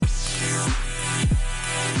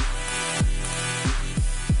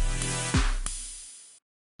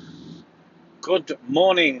Good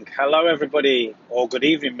morning. Hello, everybody. Or good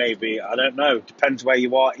evening, maybe. I don't know. Depends where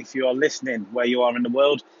you are, if you are listening, where you are in the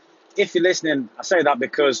world. If you're listening, I say that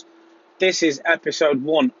because this is episode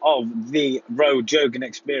 1 of the Roe Jogan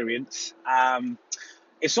Experience.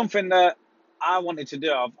 It's something that I wanted to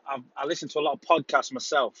do. I listen to a lot of podcasts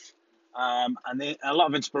myself. A lot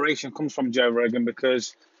of inspiration comes from Joe Rogan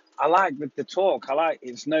because I like the talk.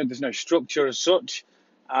 There's no structure as such.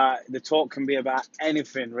 The talk can be about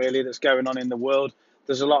anything really that's going on in the world.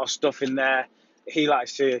 There's a lot of stuff in there. He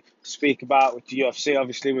likes to speak about with the UFC,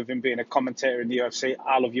 obviously, with him being a commentator in the UFC.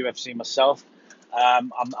 I love UFC myself.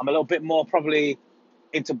 I'm a little bit more probably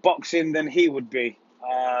into boxing than he would be.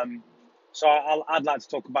 So I'd like to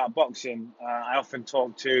talk about boxing. I often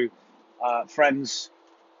talk to friends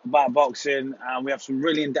about boxing, and we have some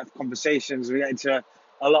really in-depth conversations. We get into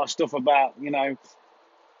a lot of stuff about,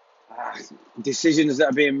 decisions that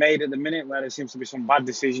are being made at the minute, where there seems to be some bad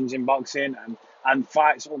decisions in boxing, and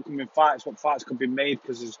fights, upcoming fights, what fights could be made,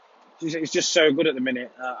 because it's just so good at the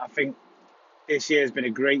minute. I think this year has been a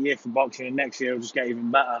great year for boxing, and next year will just get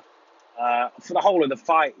even better for the whole of the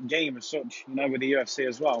fight game as such, with the UFC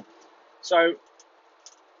as well. So,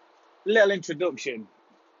 little introduction.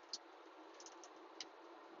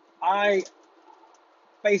 I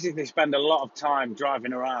basically spend a lot of time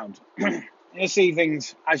driving around. You see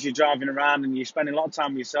things as you're driving around, and you're spending a lot of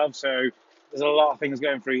time with yourself, so there's a lot of things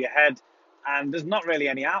going through your head, and there's not really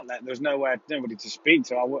any outlet. There's nobody to speak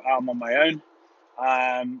to. I'm on my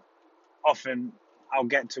own. Often I'll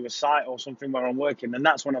get to a site or something where I'm working, and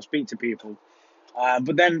that's when I speak to people.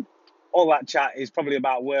 But then all that chat is probably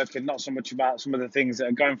about work and not so much about some of the things that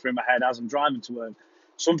are going through my head as I'm driving to work.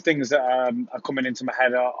 Some things that are coming into my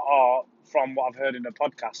head are from what I've heard in the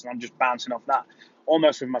podcast, and I'm just bouncing off that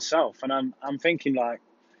almost with myself. And I'm thinking, like,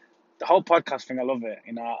 the whole podcast thing, I love it.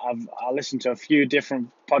 I listened to a few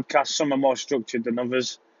different podcasts. Some are more structured than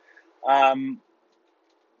others. And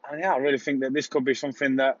yeah, I really think that this could be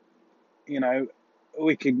something that,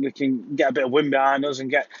 we can get a bit of wind behind us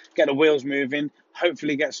and get the wheels moving,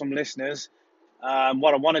 hopefully get some listeners.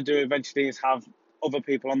 What I want to do eventually is have other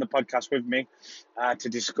people on the podcast with me to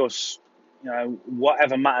discuss,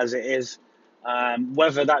 whatever matters it is,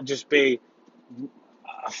 whether that just be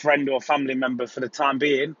a friend or family member for the time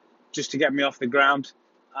being, just to get me off the ground.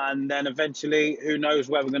 And then eventually, who knows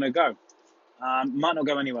where we're going to go. Might not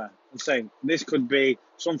go anywhere. I'm saying this could be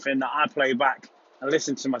something that I play back and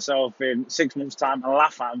listen to myself in 6 months' time and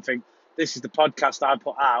laugh at and think, this is the podcast I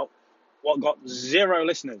put out, what got 0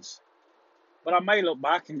 listeners. But I may look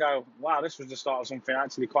back and go, wow, this was the start of something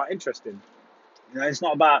actually quite interesting. It's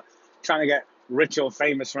not about trying to get rich or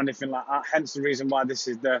famous or anything like that. Hence the reason why this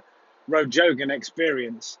is the Roe Jogan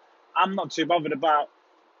Experience. I'm not too bothered about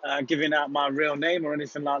giving out my real name or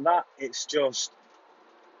anything like that. It's just,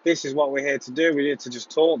 this is what we're here to do. We're here to just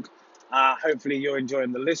talk. Hopefully you're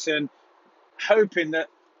enjoying the listen. Hoping that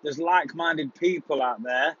there's like-minded people out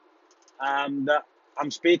there that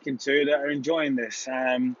I'm speaking to that are enjoying this.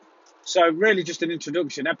 So really just an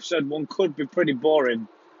introduction. Episode 1 could be pretty boring,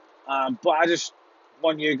 but I just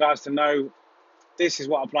want you guys to know this is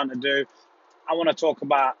what I plan to do. I want to talk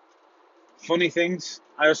about funny things.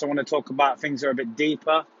 I also want to talk about things that are a bit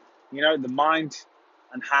deeper, the mind,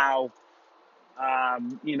 and how,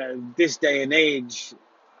 this day and age,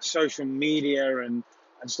 social media and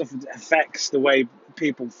stuff affects the way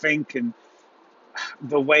people think, and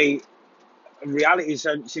the way reality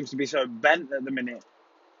seems to be so bent at the minute,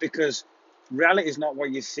 because reality is not what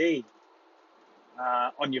you see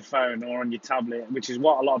on your phone or on your tablet, which is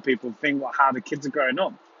what a lot of people think, how the kids are growing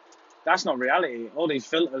up. That's not reality. All these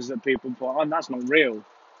filters that people put on, that's not real.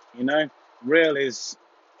 Real is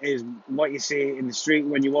what you see in the street,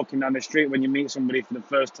 when you're walking down the street, when you meet somebody for the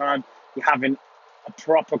first time, you're having a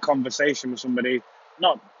proper conversation with somebody,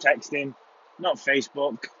 not texting, not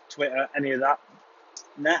Facebook, Twitter, any of that.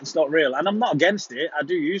 That's not real. And I'm not against it. I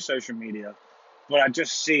do use social media, but I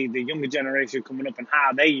just see the younger generation coming up and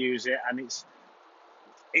how they use it, and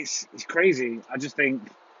it's crazy. I just think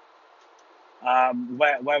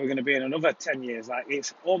where we're going to be in another 10 years. Like,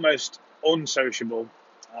 it's almost unsociable,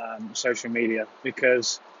 social media,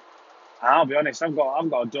 because I'll be honest, I've got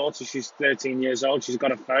a daughter. She's 13 years old. She's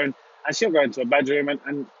got a phone, and she'll go into a bedroom,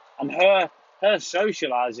 and her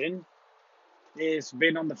socializing is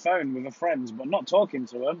being on the phone with her friends, but not talking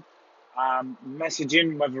to them,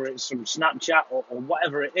 messaging, whether it's some Snapchat or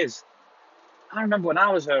whatever it is. I remember when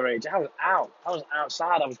I was her age, I was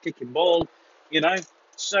outside, I was kicking ball,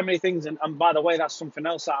 so many things. And by the way, that's something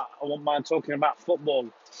else that I won't mind talking about, football.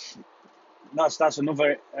 That's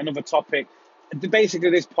another topic.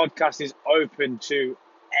 Basically, this podcast is open to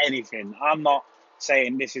anything. I'm not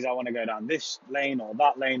saying this is I want to go down this lane or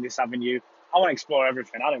that lane, this avenue. I want to explore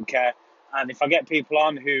everything. I don't care. And if I get people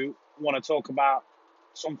on who want to talk about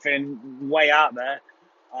something way out there,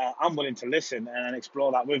 I'm willing to listen and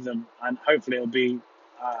explore that with them. And hopefully it'll be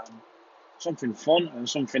something fun and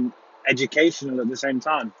something educational at the same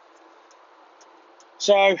time.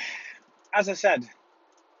 So, as I said,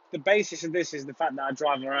 the basis of this is the fact that I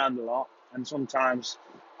drive around a lot, and sometimes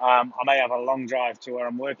I may have a long drive to where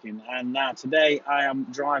I'm working. And now today I am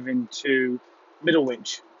driving to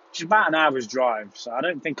Middlewich, which is about an hour's drive. So I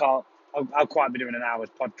don't think I'll quite be doing an hour's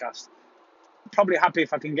podcast. I'm probably happy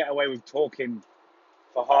if I can get away with talking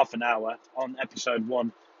for half an hour on episode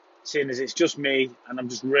 1, seeing as it's just me and I'm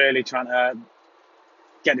just really trying to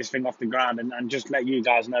get this thing off the ground and just let you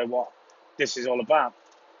guys know what this is all about.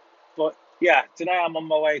 But yeah, today I'm on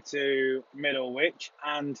my way to Middlewich,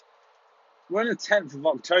 and we're on the 10th of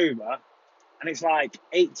October, and it's like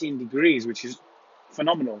 18 degrees, which is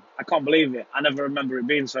phenomenal. I can't believe it. I never remember it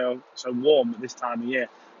being so warm at this time of year.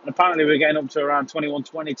 And apparently we're getting up to around 21,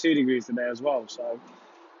 22 degrees today as well. So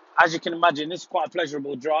as you can imagine, this is quite a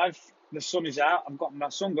pleasurable drive. The sun is out. I've got my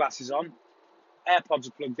sunglasses on. AirPods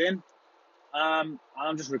are plugged in. And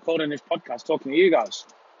I'm just recording this podcast, talking to you guys.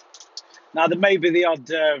 Now, there may be the odd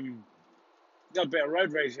bit of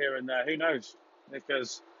road rage here and there. Who knows?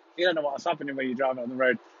 Because you don't know what's happening when you're driving on the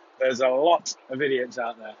road. There's a lot of idiots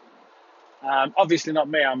out there. Obviously not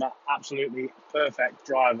me. I'm an absolutely perfect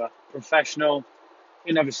driver. Professional.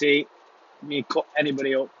 You never see me cut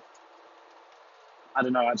anybody up. I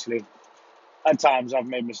don't know, actually. At times I've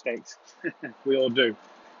made mistakes. We all do.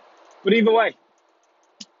 But either way,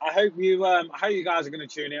 I hope you guys are going to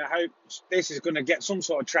tune in. I hope this is going to get some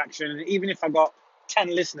sort of traction. And even if I got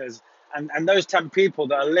 10 listeners, and those 10 people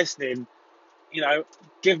that are listening, you know,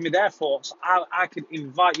 give me their thoughts, I could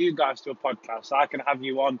invite you guys to a podcast. I can have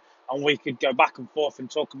you on, and we could go back and forth and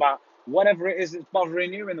talk about whatever it is that's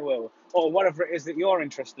bothering you in the world, or whatever it is that you're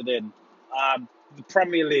interested in. The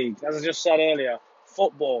Premier League, as I just said earlier,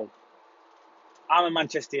 football. I'm a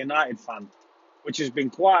Manchester United fan, which has been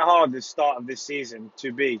quite hard the start of this season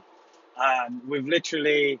to be. We've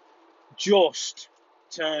literally just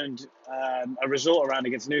turned a result around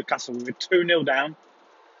against Newcastle. We were 2-0 down.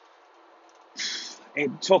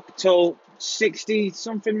 It took till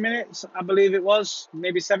 60-something minutes, I believe it was,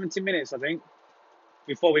 maybe 70 minutes, I think,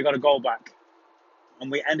 before we got a goal back.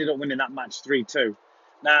 And we ended up winning that match 3-2.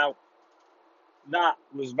 Now, that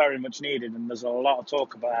was very much needed, and there's a lot of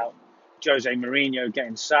talk about Jose Mourinho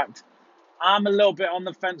getting sacked. I'm a little bit on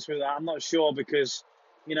the fence with that. I'm not sure because,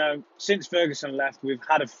 you know, since Ferguson left, we've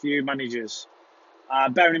had a few managers.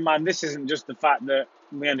 Bearing in mind, this isn't just the fact that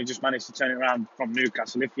we only just managed to turn it around from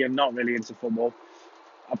Newcastle. If you're not really into football,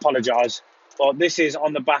 I apologise. But this is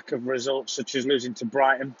on the back of results such as losing to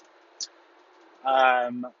Brighton,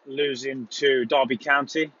 losing to Derby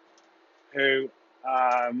County, who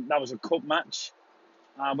that was a cup match,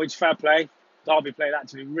 which fair play. Derby played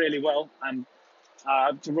actually really well, and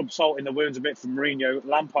to rub salt in the wounds a bit for Mourinho,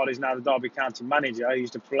 Lampard is now the Derby County manager. He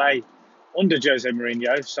used to play under Jose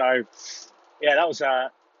Mourinho, so yeah, that was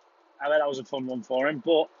a fun one for him.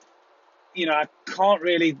 But you know, I can't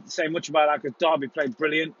really say much about that because Derby played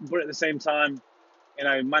brilliant. But at the same time, you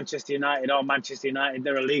know, Manchester United are Manchester United.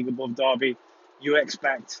 They're a league above Derby. You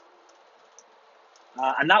expect,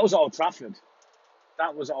 and that was at Old Trafford.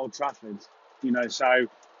 You know, so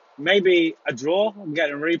maybe a draw,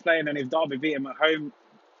 getting a replay, and then if Derby beat him at home,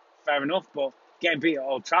 fair enough. But getting beat at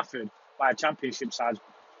Old Trafford by a Championship side,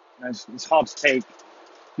 you know, it's hard to take.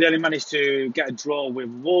 They only managed to get a draw with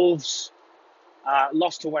Wolves,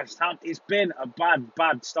 lost to West Ham. It's been a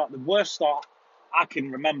bad start, the worst start I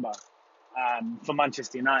can remember for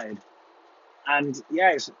Manchester United. And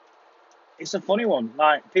yeah, it's a funny one.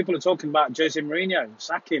 Like, people are talking about Jose Mourinho,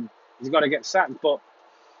 sack him. He's got to get sacked. But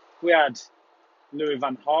we had Louis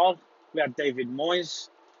van Gaal, we had David Moyes,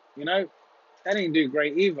 you know, they didn't do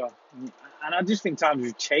great either. And I just think times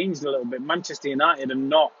have changed a little bit. Manchester United are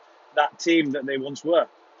not that team that they once were.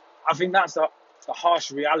 I think that's the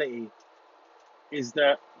harsh reality, is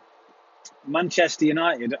that Manchester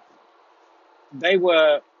United, they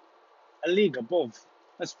were a league above.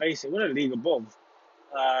 Let's face it, we're a league above.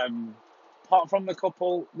 Apart from the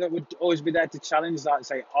couple that would always be there to challenge, like,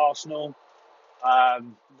 say, Arsenal,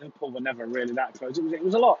 Liverpool were never really that close. It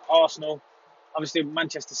was a lot. Arsenal, obviously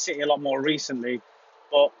Manchester City a lot more recently,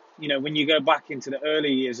 but you know, when you go back into the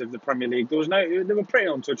early years of the Premier League, they were pretty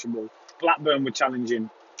untouchable. Blackburn were challenging,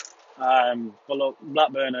 but look,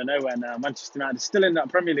 Blackburn are nowhere now. Manchester United is still in that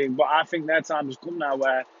Premier League, but I think their time has come now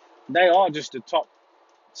where they are just a top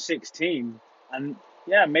 6 team, and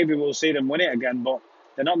yeah, maybe we'll see them win it again, but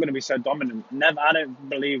They're not going to be so dominant. Never. I don't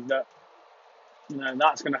believe that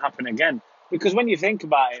that's going to happen again. Because when you think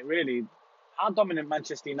about it, really, how dominant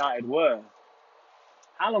Manchester United were,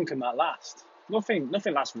 how long can that last? Nothing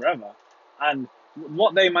lasts forever. And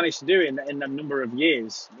what they managed to do in a number of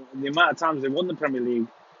years, the amount of times they won the Premier League,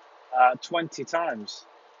 20 times,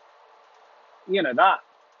 that,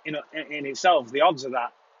 in itself, the odds of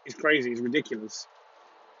that is crazy, is ridiculous.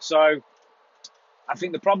 So I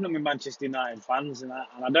think the problem with Manchester United fans, and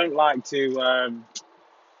I don't like to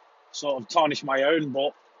sort of tarnish my own,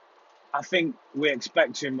 but I think we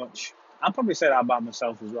expect too much. I'll probably say that about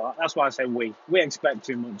myself as well. That's why I say we. We expect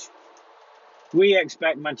too much. We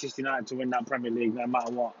expect Manchester United to win that Premier League no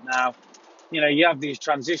matter what. Now, you have these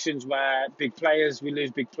transitions where we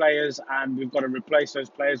lose big players, and we've got to replace those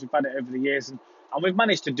players. We've had it over the years, and we've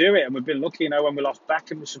managed to do it, and we've been lucky. When we lost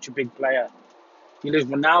Beckham, was such a big player. You lose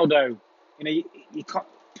Ronaldo. You can't,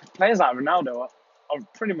 players like Ronaldo are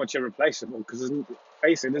pretty much irreplaceable because,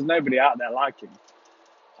 face it, there's nobody out there like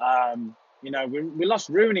him. We lost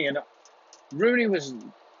Rooney, and Rooney was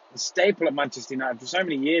a staple at Manchester United for so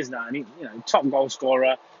many years now, and he, top goal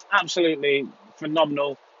scorer, absolutely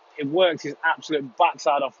phenomenal. He worked his absolute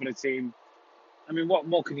backside off for the team. I mean, what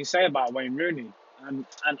more can you say about Wayne Rooney? And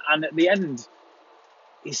at the end,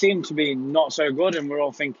 he seemed to be not so good, and we're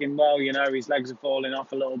all thinking, well, his legs are falling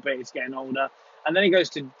off a little bit. He's getting older, and then he goes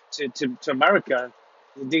to America,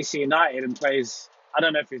 DC United, and plays. I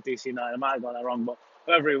don't know if it's DC United. I might have got that wrong, but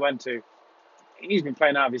whoever he went to, he's been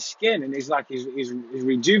playing out of his skin, and he's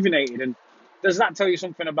rejuvenated. And does that tell you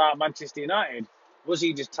something about Manchester United? Was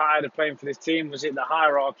he just tired of playing for this team? Was it the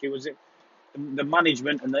hierarchy? Was it the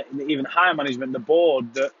management and the even higher management, the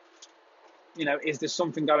board, that, is there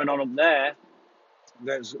something going on up there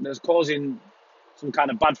that's causing some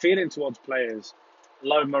kind of bad feeling towards players,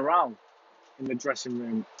 low morale in the dressing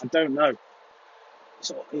room? I don't know.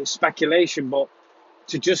 So it's speculation, but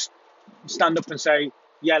to just stand up and say,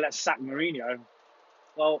 yeah, let's sack Mourinho,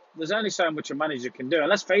 well, there's only so much a manager can do. And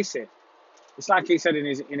let's face it, it's like he said in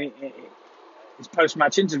his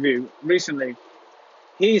post-match interview recently,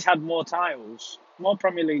 he's had more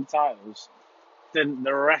Premier League titles than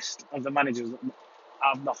the rest of the managers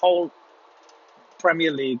of the whole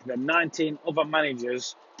Premier League, the 19 other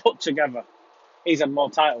managers put together. He's had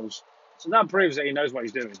more titles. So that proves that he knows what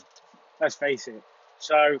he's doing. Let's face it.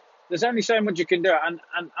 So there's only so much you can do. And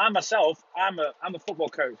I myself, I'm a football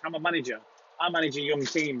coach. I'm a manager. I manage a young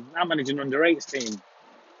team. I manage an under-8s team.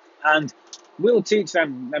 And we'll teach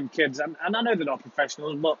them kids. And I know they're not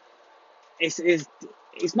professionals, but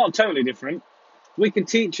it's not totally different. We can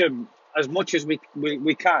teach them as much as we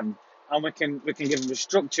can. And we can give them the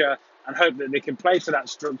structure and hope that they can play to that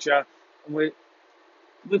structure. And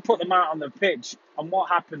we put them out on the pitch, and what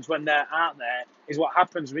happens when they're out there is what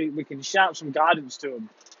happens. We can shout some guidance to them,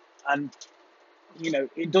 and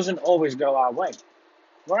it doesn't always go our way.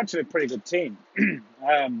 We're actually a pretty good team.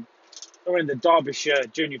 We're in the Derbyshire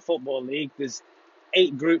Junior Football League. There's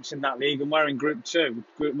 8 groups in that league, and we're in Group 2,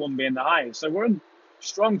 Group 1 being the highest. So we're a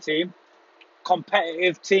strong team,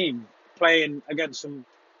 competitive team, playing against some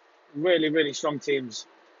really, really strong teams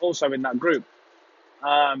also in that group.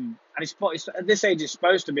 And it's at this age, it's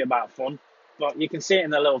supposed to be about fun, but you can see it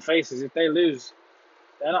in their little faces. If they lose,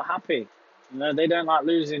 they're not happy. They don't like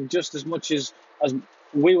losing just as much as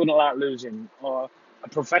we wouldn't like losing, or a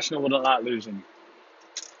professional wouldn't like losing.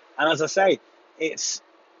 And as I say, it's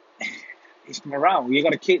morale. You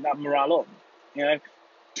got to keep that morale up.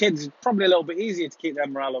 Kids probably a little bit easier to keep their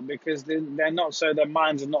morale up because they're not so, their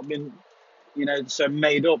minds have not been, so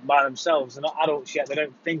made up by themselves. They're not adults yet. They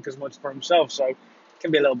don't think as much for themselves. So it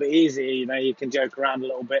can be a little bit easier. You can joke around a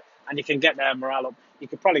little bit and you can get their morale up. You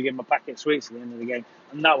could probably give them a packet of sweets at the end of the game,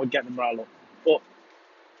 and that would get the morale up. But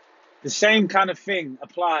the same kind of thing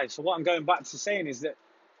applies. So what I'm going back to saying is that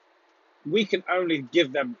we can only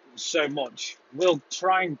give them so much. We'll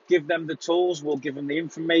try and give them the tools. We'll give them the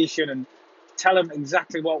information and tell them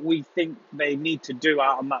exactly what we think they need to do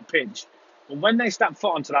out on that pitch. But when they step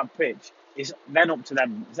foot onto that pitch, it's then up to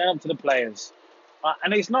them. It's then up to the players.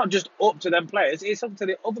 And it's not just up to them players. It's up to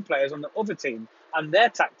the other players on the other team and their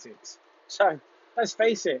tactics. So let's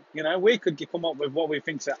face it, we could come up with what we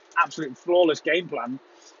think is an absolute flawless game plan,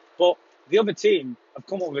 but the other team have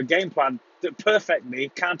come up with a game plan that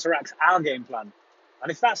perfectly counteracts our game plan.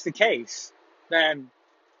 And if that's the case, then,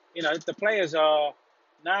 the players are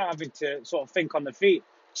now having to sort of think on their feet,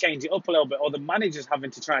 change it up a little bit, or the manager's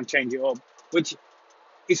having to try and change it up, which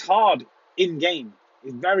is hard in game.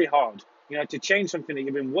 It's very hard, to change something that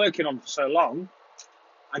you've been working on for so long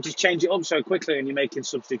and just change it up so quickly, and you're making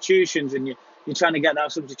substitutions and you're trying to get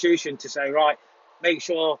that substitution to say, right, make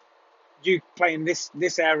sure you play in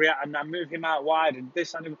this area and I move him out wide and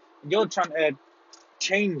this and you're trying to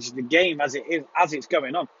change the game as it is as it's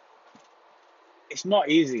going on. It's not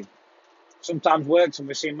easy. Sometimes works, and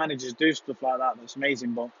we've seen managers do stuff like that. That's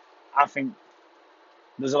amazing, but I think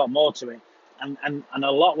there's a lot more to it, and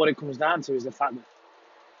a lot what it comes down to is the fact that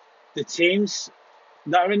the teams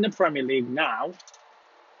that are in the Premier League now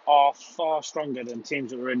are far stronger than teams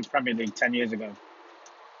that were in the Premier League 10 years ago.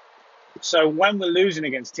 So when we're losing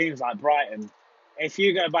against teams like Brighton, if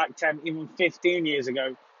you go back 10, even 15 years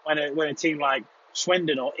ago, when a team like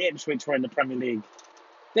Swindon or Ipswich were in the Premier League,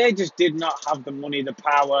 they just did not have the money, the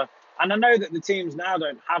power. And I know that the teams now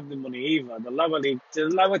don't have the money either. The lower league, the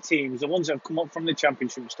lower teams, the ones that have come up from the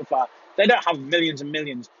Championship and stuff like that, they don't have millions and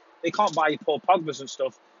millions. They can't buy Paul Pogba's and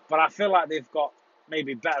stuff. But I feel like they've got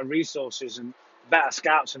maybe better resources and better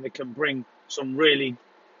scouts, and they can bring some really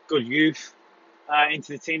good youth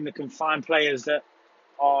into the team. They can find players that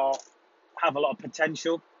have a lot of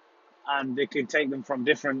potential, and they can take them from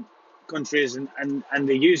different countries, and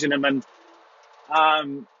they're using them.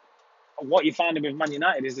 And what you're finding with Man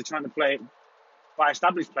United is they're trying to play by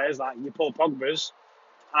established players like your Paul Pogba's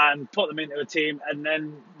and put them into a team and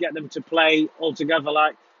then get them to play all together.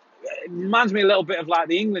 Like, it reminds me a little bit of like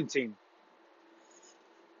the England team.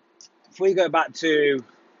 If we go back to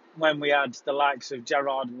when we had the likes of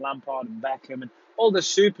Gerrard and Lampard and Beckham and all the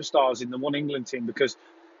superstars in the one England team, because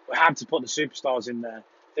we had to put the superstars in there.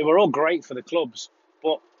 They were all great for the clubs,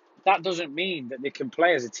 but that doesn't mean that they can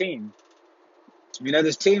play as a team. You know,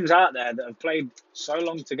 there's teams out there that have played so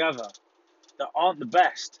long together that aren't the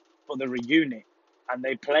best, but they're a unit, and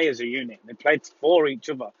they play as a unit. They play for each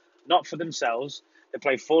other, not for themselves. They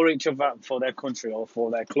play for each other, for their country or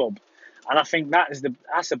for their club. And I think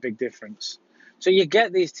that's a big difference. So you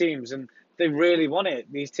get these teams, and they really want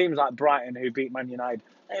it. These teams like Brighton, who beat Man United,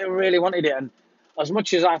 they really wanted it. And as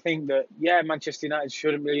much as I think that, yeah, Manchester United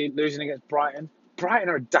shouldn't be losing against Brighton, Brighton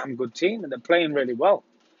are a damn good team, and they're playing really well.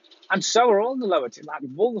 And so are all the lower teams. Like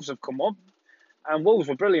Wolves have come up, and Wolves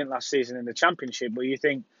were brilliant last season in the Championship, but you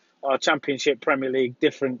think, Championship, Premier League,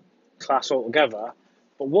 different class altogether.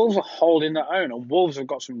 But Wolves are holding their own, and Wolves have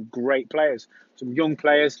got some great players, some young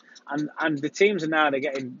players, and the teams are now they're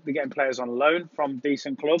getting players on loan from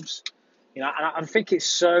decent clubs, you know. And I think it's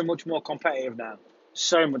so much more competitive now,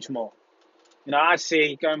 so much more. You know, I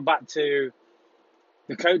see, going back to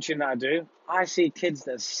the coaching that I do, I see kids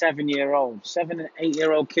that are 7 and 8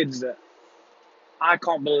 year old kids that I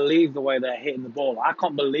can't believe the way they're hitting the ball. I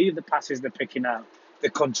can't believe the passes they're picking out, the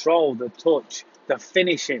control, the touch, the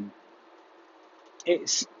finishing.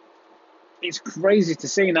 It's crazy to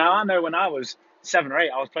see. Now, I know when I was 7 or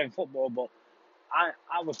 8, I was playing football, but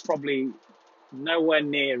I was probably nowhere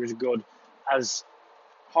near as good as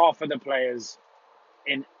half of the players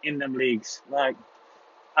in them leagues. Like,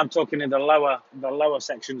 I'm talking in the lower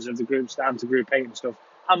sections of the groups down to Group 8 and stuff.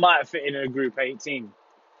 I might have fit in a Group 18.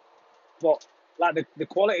 But like the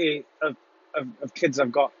quality of kids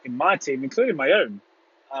I've got in my team, including my own,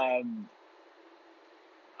 I'm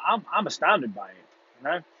astounded by it, you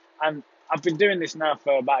know. And I've been doing this now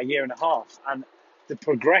for about a year and a half, and the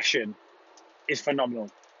progression is phenomenal.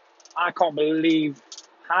 I can't believe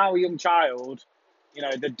how a young child, you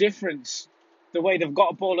know, the difference, the way they've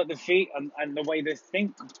got a ball at their feet, and the way they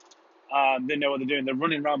think. They know what they're doing. They're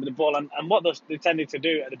running around with the ball, and what they tended to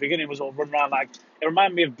do at the beginning was all run around like, it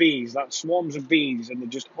reminded me of bees, like swarms of bees, and they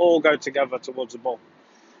just all go together towards the ball.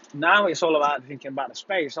 Now it's all about thinking about the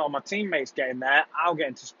space. Oh, my teammates getting there, I'll get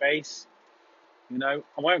into space. You know,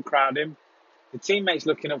 I won't crowd him. The teammates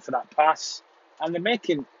looking up for that pass, and they're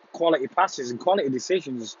making quality passes and quality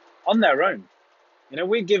decisions on their own. You know,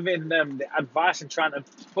 we're giving them the advice and trying to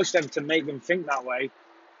push them to make them think that way,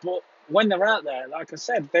 but when they're out there, like I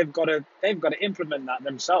said, they've got to implement that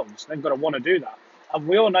themselves. They've got to want to do that. And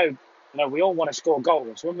we all know, you know, we all want to score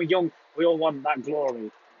goals. When we're young, we all want that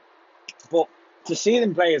glory. But to see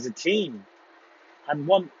them play as a team and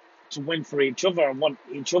want to win for each other and want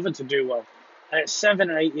each other to do well, and at 7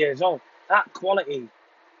 or 8 years old, that quality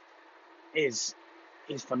is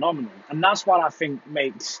phenomenal. And that's what I think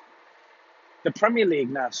makes the Premier League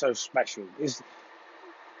now so special, is,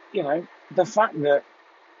 you know, the fact that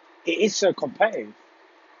it is so competitive.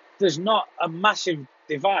 There's not a massive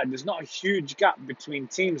divide. There's not a huge gap between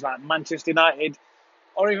teams like Manchester United,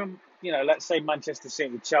 or even, you know, let's say Manchester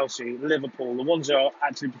City, Chelsea, Liverpool, the ones that are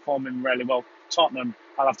actually performing really well. Tottenham,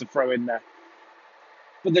 I'll have to throw in there.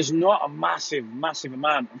 But there's not a massive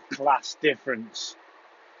amount of class difference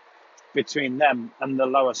between them and the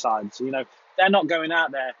lower sides. You know, they're not going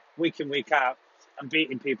out there week in, week out and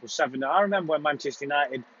beating people 7-0. I remember when Manchester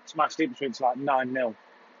United smashed Ipswich like 9-0.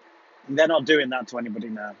 They're not doing that to anybody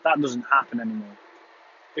now. That doesn't happen anymore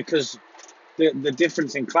because the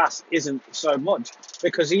difference in class isn't so much.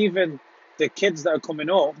 Because even the kids that are coming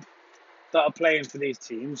up that are playing for these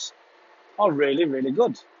teams are really, really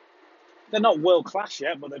good. They're not world class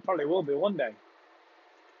yet, but they probably will be one day.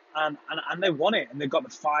 And they want it, and they've got the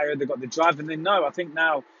fire, they've got the drive, and they know. I think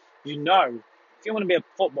now, if you want to be a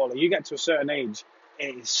footballer, you get to a certain age,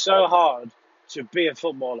 it is so hard to be a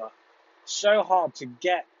footballer, so hard to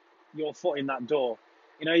get your foot in that door.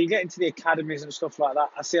 You get into the academies and stuff like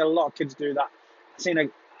that. I see a lot of kids do that. I've seen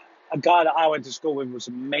a guy that I went to school with was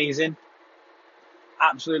amazing,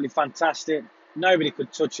 absolutely fantastic. Nobody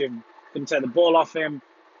could touch him, couldn't take the ball off him.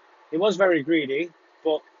 He was very greedy,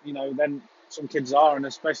 but then some kids are, and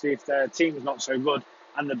especially if their team's not so good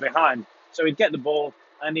and they're behind. So he'd get the ball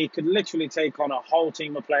and he could literally take on a whole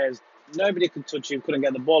team of players. Nobody could touch him, couldn't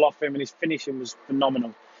get the ball off him, and his finishing was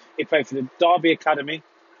phenomenal. He played for the Derby Academy.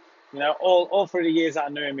 All through the years that I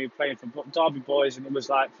knew him, he was playing for Derby boys, and it was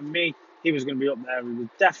like, for me, he was going to be up there. He was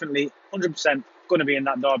definitely 100% going to be in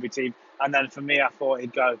that Derby team. And then for me, I thought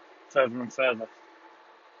he'd go further and further.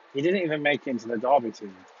 He didn't even make it into the Derby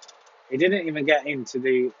team. He didn't even get into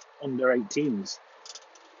the under 18s,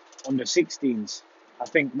 under 16s. I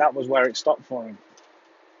think that was where it stopped for him.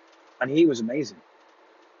 And he was amazing.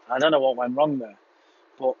 I don't know what went wrong there.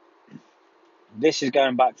 But this is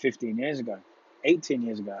going back 15 years ago. 18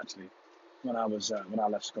 years ago, actually, when I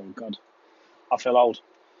left school. God, I feel old.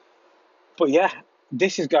 But yeah,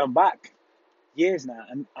 this is going back years now.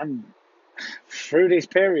 And through this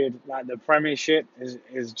period, like, the Premiership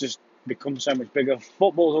is just become so much bigger.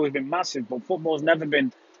 Football's always been massive, but football's never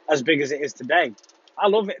been as big as it is today. I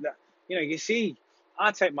love it that, you see,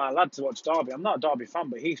 I take my lad to watch Derby. I'm not a Derby fan,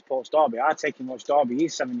 but he supports Derby. I take him to watch Derby.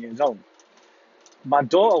 He's 7 years old. My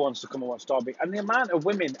daughter wants to come and watch Derby. And the amount of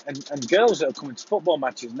women and girls that are coming to football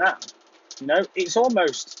matches now, it's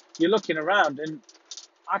almost, you're looking around, and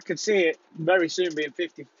I could see it very soon being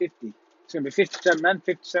 50-50. It's going to be 50% men,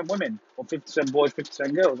 50% women, or 50% boys,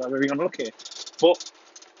 50% girls, however you're going to look at it. But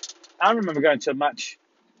I remember going to a match,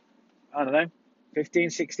 I don't know, 15,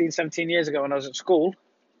 16, 17 years ago when I was at school.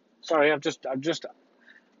 Sorry, I've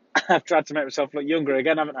tried to make myself look younger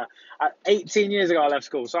again, haven't I? 18 years ago I left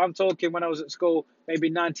school. So I'm talking when I was at school, maybe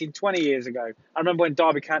 19, 20 years ago. I remember when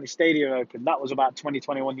Derby County Stadium opened. That was about 20,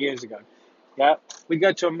 21 years ago. Yeah, we'd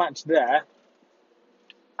go to a match there,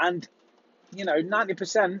 and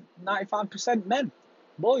 90%, 95% men,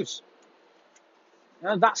 boys.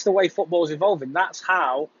 That's the way football's evolving. That's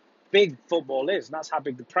how big football is. And that's how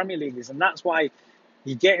big the Premier League is. And that's why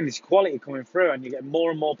you're getting this quality coming through, and you get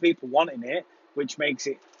more and more people wanting it, which makes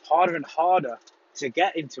it harder and harder to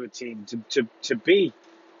get into a team, to be,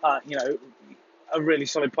 a really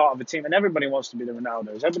solid part of a team. And everybody wants to be the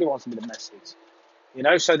Ronaldos. Everybody wants to be the Messis.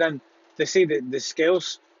 So then they see the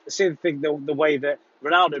skills, they see the way that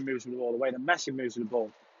Ronaldo moves with the ball, the way that Messi moves with the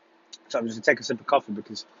ball. So I'm just going to take a sip of coffee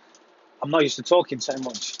because I'm not used to talking so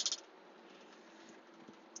much.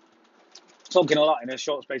 Talking a lot in a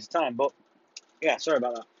short space of time, but yeah, sorry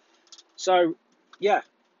about that. So, yeah,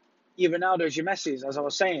 your Ronaldos, your Messis, as I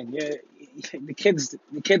was saying, the kids,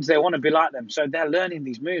 they want to be like them. So they're learning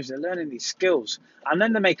these moves, they're learning these skills, and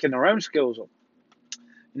then they're making their own skills up.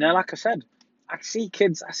 Like I said, I see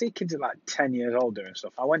kids at like 10 years old doing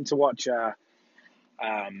stuff. I went to watch, it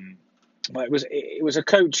was a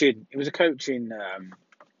coaching, it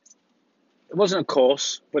wasn't a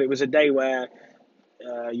course, but it was a day where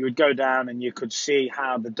you would go down and you could see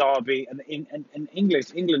how the Derby and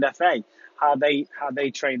England FA, how they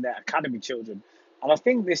train their academy children. And I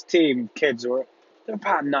think this team kids they're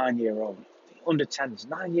about 9-year-old, under 10s,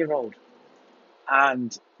 9-year-old,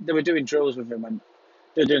 and they were doing drills with him, and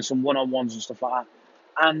they were doing some one-on-ones and stuff like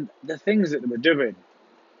that. And the things that they were doing,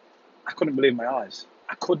 I couldn't believe my eyes.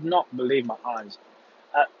 I could not believe my eyes.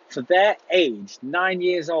 For their age, 9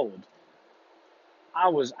 years old, I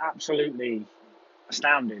was absolutely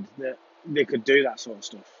astounded that they could do that sort of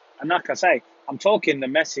stuff. And like I say, I'm talking the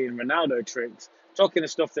Messi and Ronaldo tricks, I'm talking the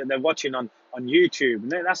stuff that they're watching on YouTube.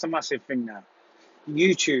 And that's a massive thing now.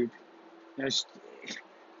 YouTube,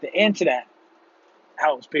 the internet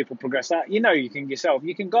helps people progress. That you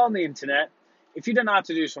can go on the internet. If you don't know how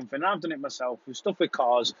to do something, I've done it myself with stuff with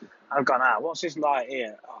cars. I've gone, what's this light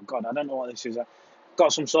here? Oh God, I don't know what this is. I've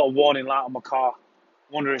got some sort of warning light on my car.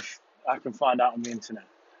 Wonder if I can find out on the internet.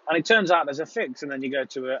 And it turns out there's a fix, and then you go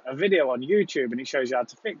to a video on YouTube and it shows you how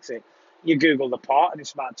to fix it. You Google the part and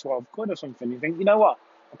it's about 12 quid or something. You think, you know what?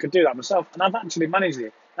 I could do that myself. And I've actually managed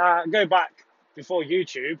it. Now, go back before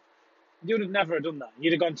YouTube, you would have never done that.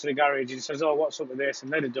 You'd have gone to the garage and says, what's up with this?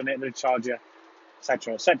 And they'd have done it, they'd charge you,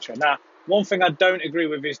 etc., etc. Now, One thing I don't agree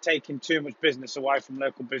with is taking too much business away from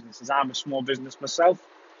local businesses. I'm a small business myself.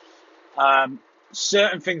 Um,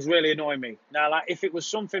 Certain things really annoy me. Now, like if it was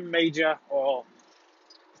something major or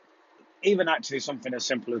even actually something as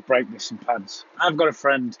simple as brake disc and pads. I've got a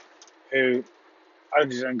friend who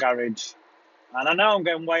owns his own garage, and I know I'm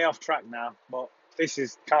getting way off track now, but this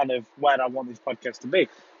is kind of where I want this podcast to be.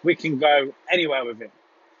 We can go anywhere with it.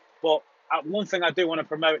 But one thing I do want to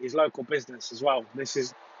promote is local business as well. This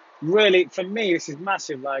is really, for me, this is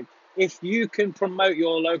massive. Like, if you can promote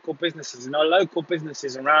your local businesses and our local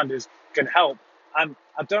businesses around us can help, and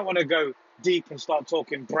I don't want to go deep and start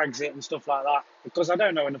talking Brexit and stuff like that because I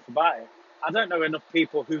don't know enough about it. I don't know enough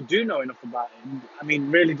people who do know enough about it. I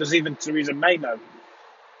mean, really, does even Theresa May know?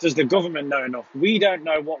 Does the government know enough? We don't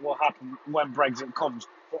know what will happen when Brexit comes.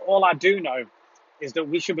 But all I do know is that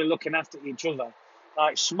we should be looking after each other.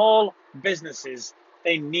 Like small businesses,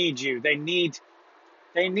 they need you. They need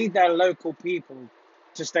their local people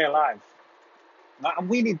to stay alive. Like, and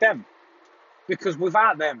we need them because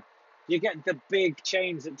without them, you get the big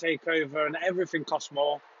chains that take over and everything costs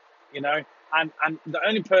more, you know. And the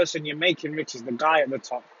only person you're making rich is the guy at the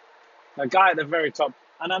top, the guy at the very top.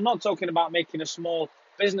 And I'm not talking about making a small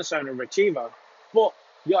business owner rich either, but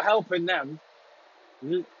you're helping them.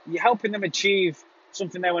 You're helping them achieve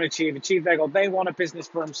something they want to achieve their goal. They want a business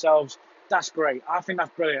for themselves. That's great. I think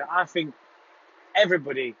that's brilliant. I think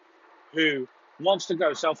everybody who wants to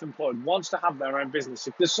go self-employed, wants to have their own business,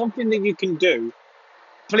 if there's something that you can do,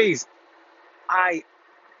 please, I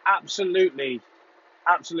absolutely,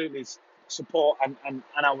 absolutely support and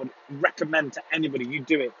I would recommend to anybody you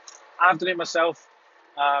do it. I've done it myself.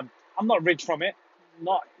 I'm not rich from it,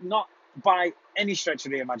 not by any stretch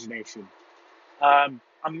of the imagination. I'm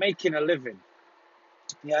making a living,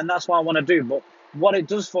 yeah, and that's what I want to do. But what it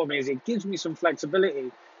does for me is it gives me some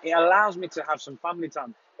flexibility. It allows me to have some family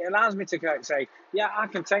time. It allows me to say, yeah, I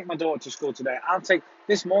can take my daughter to school today.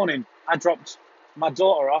 This morning, I dropped my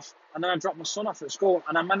daughter off and then I dropped my son off at school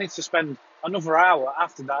and I managed to spend another hour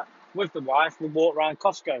after that with the wife. We walked around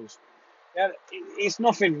Costco's. Yeah, it's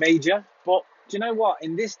nothing major, but do you know what?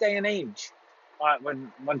 In this day and age, like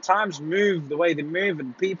when times move the way they move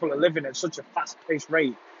and people are living at such a fast-paced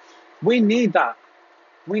rate, we need that.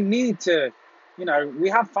 We need to, we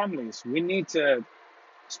have families. We need to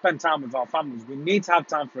spend time with our families. We need to have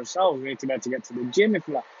time for ourselves. We need to be able to get to the gym if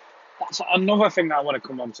you like. That's another thing that I want to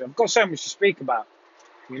come on to. I've got so much to speak about,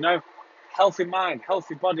 healthy mind,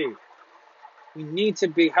 healthy body. We need to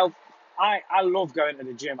be healthy. I love going to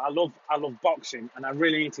the gym. I love boxing, and I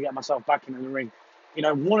really need to get myself back into the ring.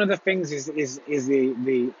 One of the things is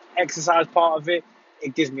the exercise part of it.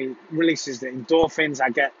 It releases the endorphins. I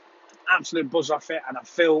get absolute buzz off it, and I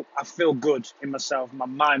feel good in myself. My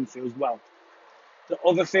mind feels well. The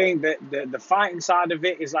other thing, the fighting side of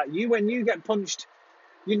it is like when you get punched,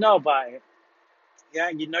 you know about it. Yeah,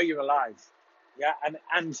 you know you're alive. Yeah,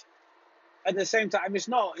 and at the same time, it's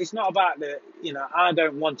not about I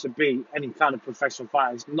don't want to be any kind of professional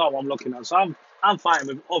fighter. It's not what I'm looking at. So I'm fighting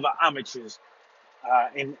with other amateurs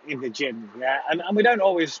in the gym. Yeah, and we don't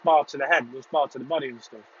always spar to the head. We spar to the body and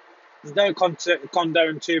stuff. There's no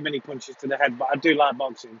condone too many punches to the head, but I do like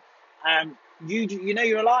boxing. You know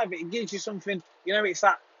you're alive. It gives you something. It's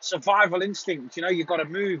that survival instinct. You've got to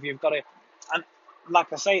move. You've got to, and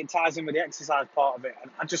like I say, it ties in with the exercise part of it.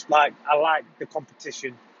 And I like the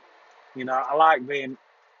competition. I like being.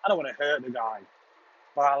 I don't want to hurt the guy,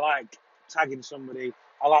 but I like tagging somebody.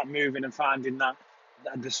 I like moving and finding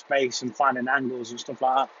the space and finding angles and stuff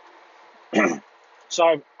like that.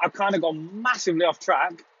 So I've kind of gone massively off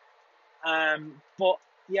track. But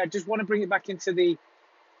yeah, just want to bring it back into the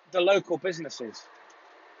local businesses.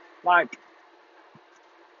 Like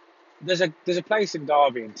there's a place in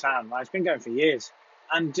Derby in town. Like, it's been going for years,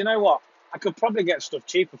 and do you know what? I could probably get stuff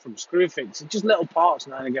cheaper from Screwfix. It's just little parts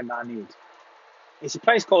now and again that I need. It's a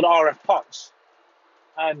place called RF Pots,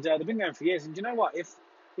 and they've been going for years. And do you know what?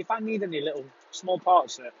 If I need any little small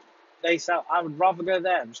parts that they sell, I would rather go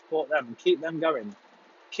there and support them and keep them going.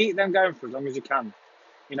 Keep them going for as long as you can.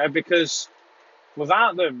 Because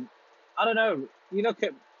without them, I don't know. You look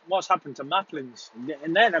at what's happened to Maplin's,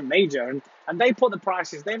 and they're major, and they put the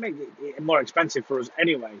prices, they make it more expensive for us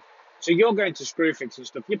anyway. So you're going to Screwfix and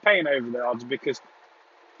stuff, you're paying over the odds because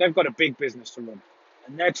they've got a big business to run,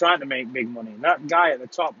 and they're trying to make big money. That guy at the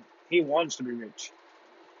top, he wants to be rich.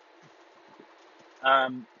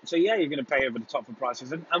 So yeah, you're going to pay over the top for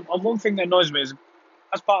prices. And one thing that annoys me is,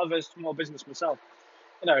 as part of a small business myself,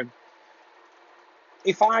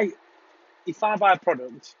 if I buy a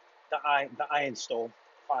product that I install,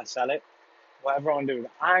 if I sell it, whatever I want to do with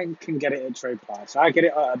it, I can get it at trade price. I get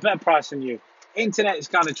it at a better price than you. Internet is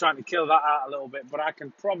kind of trying to kill that out a little bit, but I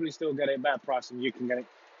can probably still get it at better price than you can get it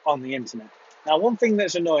on the internet. Now, one thing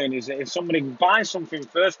that's annoying is that if somebody buys something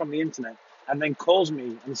first from the internet and then calls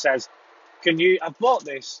me and says, I've bought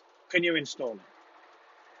this, can you install it?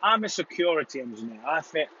 I'm a security engineer. I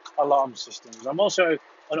fit alarm systems. I'm also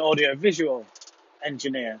an audio visual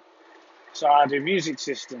engineer. So I do music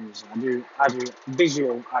systems. I do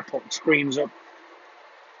visual. I put screens up.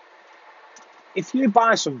 If you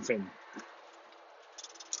buy something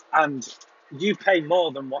and you pay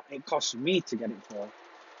more than what it costs me to get it for,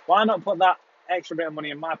 why not put that extra bit of money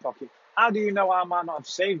in my pocket? How do you know I might not have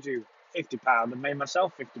saved you £50 and made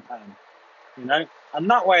myself £50? You know, and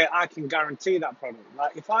that way I can guarantee that product.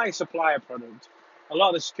 Like if I supply a product, a lot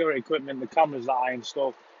of the security equipment, the cameras that I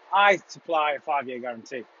install, I supply a 5-year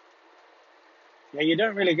guarantee. Yeah, you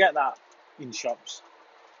don't really get that in shops.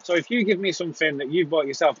 So if you give me something that you've bought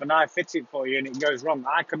yourself and I fit it for you and it goes wrong,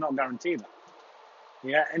 I cannot guarantee that.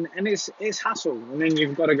 Yeah, and it's hassle, and then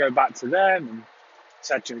you've got to go back to them and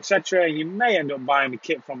etc. etc. You may end up buying the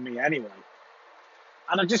kit from me anyway.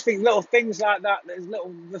 And I just think little things like that, there's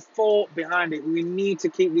the thought behind it. We need to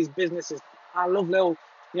keep these businesses. I love little,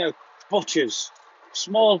 butchers.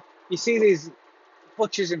 Small, you see these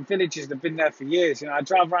butchers in villages that have been there for years. I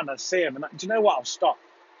drive around and I see them. And do you know what? I'll stop.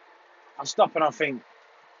 And I'll think,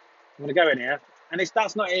 I'm going to go in here. And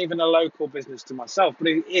that's not even a local business to myself, but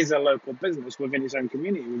it is a local business within its own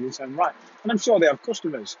community, within its own right. And I'm sure they have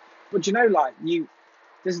customers. But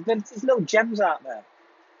there's little gems out there.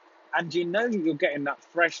 And you're getting that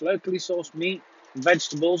fresh, locally sourced meat,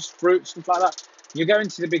 vegetables, fruits, stuff like that. You go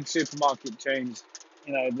into the big supermarket chains,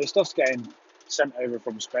 the stuff's getting sent over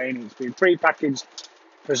from Spain. It's been pre-packaged,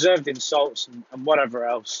 preserved in salts and whatever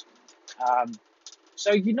else.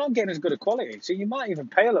 So you're not getting as good a quality. So you might even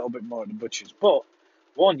pay a little bit more at the butcher's. But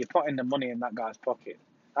one, you're putting the money in that guy's pocket.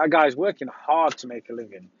 That guy's working hard to make a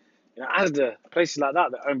living. Asda, places like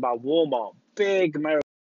that are owned by Walmart, big American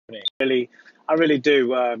company. I really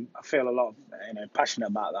do. I feel a lot of passionate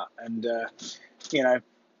about that, and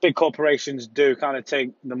big corporations do kind of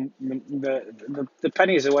take the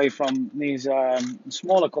pennies away from these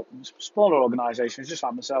smaller organisations, just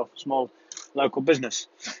like myself, small local business.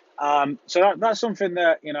 So that's something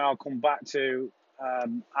that I'll come back to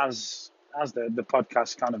as the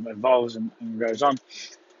podcast kind of evolves and goes on.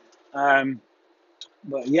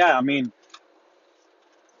 But yeah, I mean,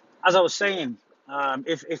 as I was saying,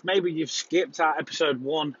 if maybe you've skipped out episode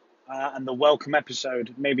 1 and the welcome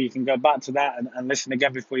episode, maybe you can go back to that and listen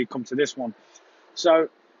again before you come to this one. So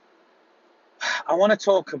I want to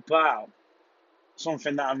talk about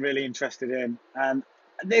something that I'm really interested in, and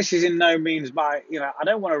this is in no means I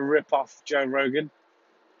don't want to rip off Joe Rogan.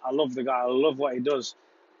 I love the guy, I love what he does,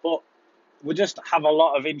 but we just have a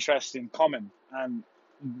lot of interest in common, and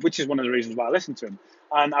which is one of the reasons why I listen to him.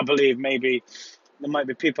 And I believe maybe there might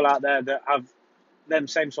be people out there that have them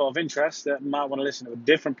same sort of interests that might want to listen to a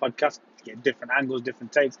different podcast, get different angles,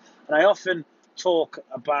 different takes. And I often talk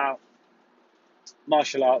about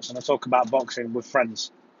martial arts and I talk about boxing with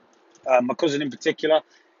friends. My cousin in particular,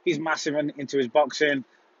 he's massive into his boxing,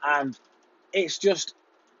 and it's just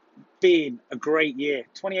been a great year.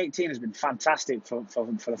 2018 has been fantastic for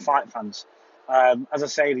the fight fans. As I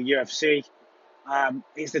say, the UFC.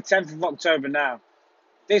 It's the 10th of October now.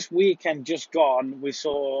 This weekend just gone, we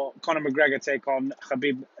saw Conor McGregor take on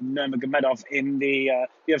Khabib Nurmagamedov in the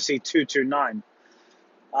UFC 229.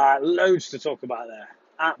 Loads to talk about there.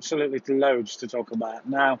 Absolutely loads to talk about.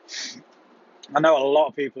 Now, I know a lot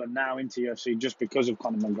of people are now into UFC just because of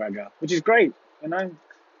Conor McGregor, which is great.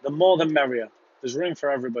 The more the merrier. There's room for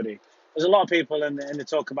everybody. There's a lot of people in the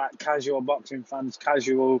talk about casual boxing fans,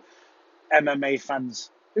 casual MMA fans.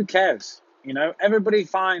 Who cares? Everybody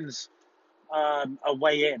finds a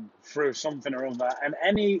way in through something or other,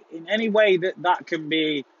 and in any way that can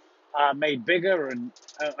be made bigger and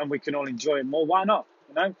we can all enjoy it more. Why not?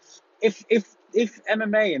 If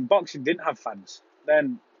MMA and boxing didn't have fans,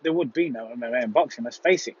 then there would be no MMA and boxing. Let's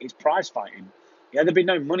face it, it's prize fighting. Yeah, there'd be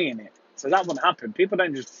no money in it, so that wouldn't happen. People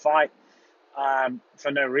don't just fight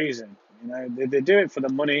for no reason. They do it for the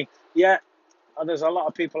money. Yeah, there's a lot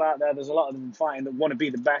of people out there. There's a lot of them fighting that want to be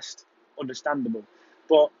the best. Understandable,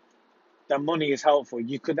 but the money is helpful.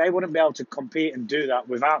 They wouldn't be able to compete and do that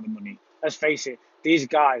without the money. Let's face it, these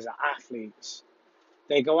guys are athletes.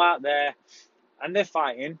 They go out there and they're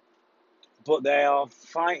fighting, but they are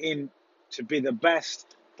fighting to be the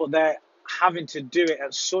best, but they're having to do it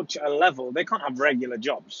at such a level. They can't have regular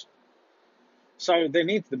jobs. So they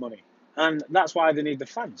need the money, and that's why they need the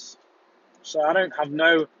fans. So I don't have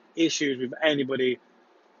no issues with anybody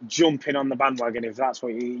jumping on the bandwagon, if that's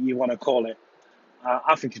what you want to call it.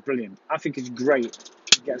 I think it's brilliant. I think it's great.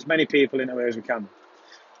 Get as many people into it as we can.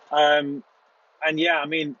 Um, and yeah, I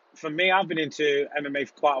mean, for me, I've been into MMA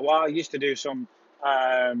for quite a while. I used to do some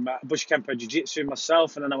Bush Kempo Jiu-Jitsu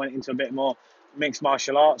myself, and then I went into a bit more mixed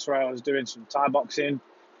martial arts where I was doing some Thai boxing.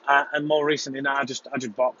 And more recently now, I just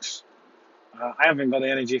box. I haven't got the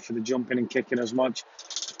energy for the jumping and kicking as much.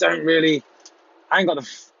 Don't really. I ain't got the.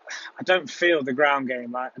 I don't feel the ground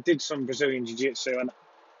game. Like I did some Brazilian Jiu-Jitsu, and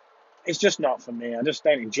it's just not for me. I just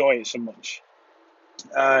don't enjoy it so much.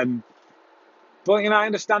 Um, but I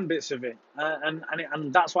understand bits of it,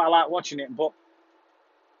 and that's why I like watching it. But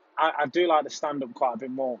I do like the stand up quite a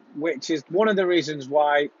bit more, which is one of the reasons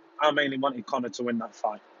why I mainly wanted Conor to win that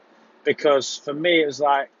fight. Because for me, it was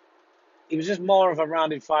like he was just more of a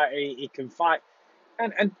rounded fighter. He can fight,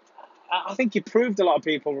 and I think he proved a lot of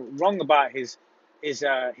people wrong about his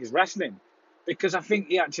wrestling, because I think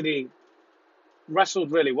he actually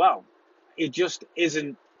wrestled really well. He just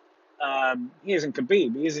isn't. He isn't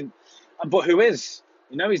Khabib. He isn't. But who is?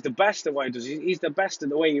 He's the best at what he does. He's the best at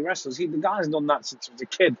the way he wrestles. The guy's done that since he was a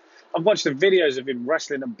kid. I've watched the videos of him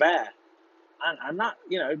wrestling a bear, and that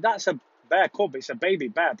that's a bear cub. It's a baby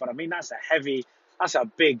bear, but I mean that's a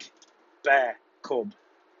big bear cub.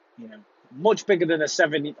 Much bigger than a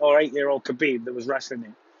 7 or 8 year old Khabib that was wrestling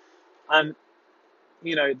him. And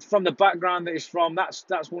from the background that he's from,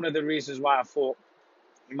 that's one of the reasons why I thought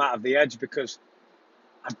he might have the edge, because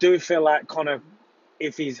I do feel like Conor,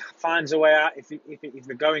 if he finds a way out, if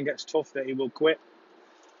the going gets tough, that he will quit.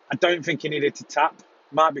 I don't think he needed to tap.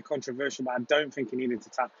 Might be controversial, but I don't think he needed to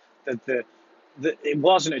tap. It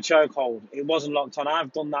wasn't a chokehold. It wasn't locked on.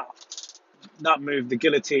 I've done that move, the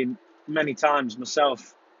guillotine, many times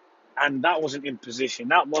myself, and that wasn't in position.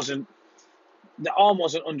 The arm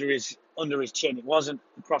wasn't under his chin. It wasn't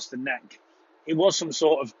across the neck. It was some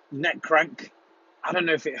sort of neck crank. I don't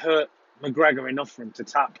know if it hurt McGregor enough for him to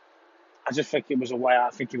tap. I just think it was a way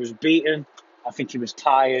out. I think he was beaten. I think he was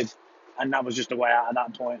tired. And that was just a way out at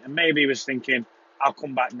that point. And maybe he was thinking, I'll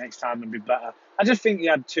come back next time and be better. I just think he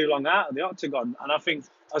had too long out of the octagon. And I think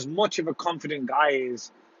as much of a confident guy he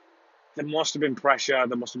is, there must have been pressure.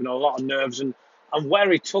 There must have been a lot of nerves. And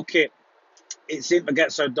where he took it, it seemed to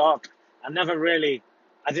get so dark. I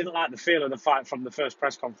didn't like the feel of the fight from the first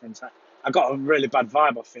press conference. I got a really bad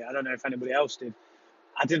vibe off it. I don't know if anybody else did.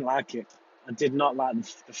 I didn't like it. I did not like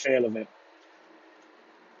the feel of it.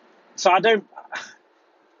 So I don't,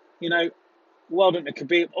 well done to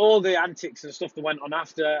Khabib. All the antics and stuff that went on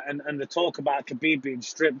after, and the talk about Khabib being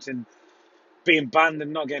stripped and being banned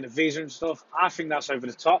and not getting a visa and stuff, I think that's over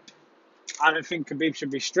the top. I don't think Khabib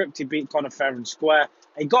should be stripped. He beat Conor fair and square.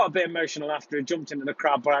 He got a bit emotional after he jumped into the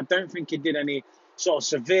crowd, but I don't think he did any sort of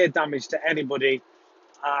severe damage to anybody.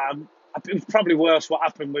 It was probably worse what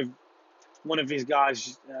happened with one of his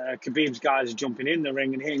guys, Khabib's guys, jumping in the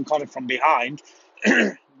ring and hitting Conor from behind.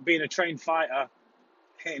 Being a trained fighter,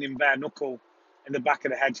 hitting him bare knuckle in the back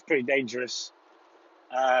of the head is pretty dangerous.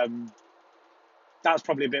 That's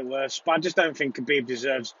probably a bit worse, but I just don't think Khabib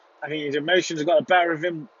deserves. I think his emotions got the better of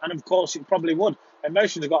him, and of course it probably would.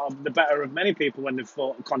 Emotions got the better of many people when they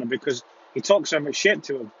fought Conor, because he talked so much shit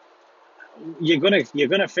to him. You're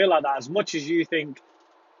gonna feel like that as much as you think.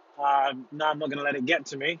 No, I'm not gonna let it get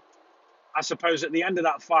to me. I suppose at the end of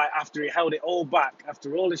that fight, after he held it all back,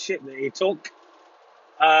 after all the shit that he took,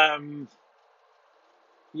 I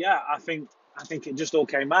think it just all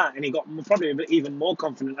came out, and he got probably even more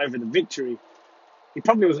confident over the victory. He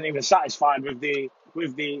probably wasn't even satisfied with the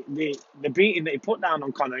beating that he put down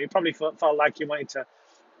on Conor. He probably felt like he wanted to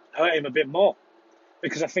hurt him a bit more,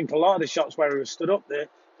 because I think a lot of the shots where he was stood up there,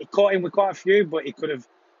 he caught him with quite a few, but he could have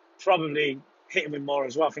probably hit him with more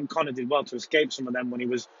as well. I think Conor did well to escape some of them when he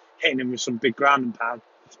was hitting him with some big ground and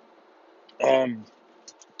pound.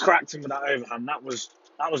 Cracked him with that overhand. That was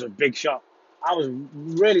a big shot. I was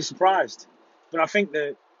really surprised, but I think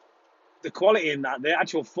the quality in that, the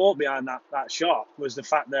actual thought behind that shot, was the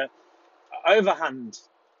fact that overhand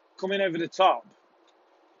coming over the top.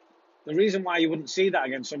 The reason why you wouldn't see that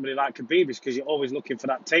against somebody like Khabib is because you're always looking for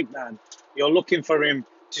that takedown. You're looking for him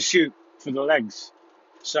to shoot for the legs.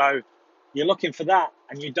 So you're looking for that,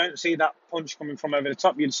 and you don't see that punch coming from over the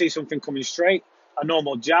top. You'd see something coming straight, a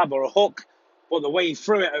normal jab or a hook. But the way he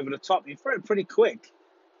threw it over the top, he threw it pretty quick.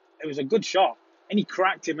 It was a good shot, and he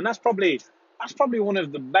cracked him. And that's probably one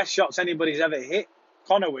of the best shots anybody's ever hit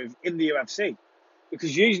Conor with in the UFC,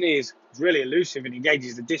 because usually he's really elusive and he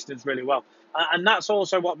gauges the distance really well. And that's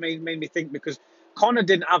also what made me think, because Conor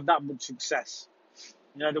didn't have that much success.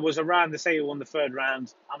 There was a round, they say he won the third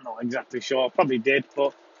round. I'm not exactly sure. Probably did,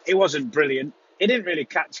 but it wasn't brilliant. He didn't really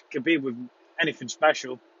catch Khabib with anything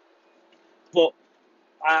special. But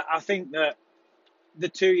I think that the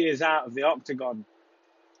 2 years out of the octagon,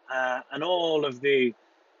 and all of the,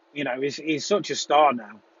 he's such a star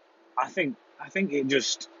now. I think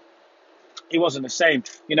he wasn't the same.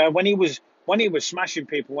 When he was smashing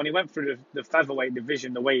people, when he went through the featherweight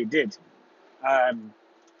division the way he did, um,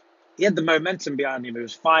 he had the momentum behind him. He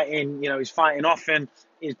was fighting, he's fighting often.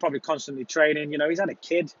 He's probably constantly training. He's had a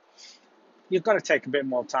kid. You've got to take a bit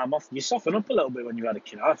more time off. You soften up a little bit when you had a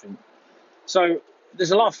kid, I think. So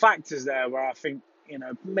there's a lot of factors there where I think,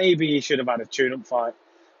 maybe he should have had a tune-up fight.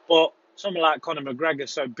 But someone like Conor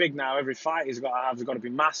McGregor's so big now, every fight he's got to have has got to be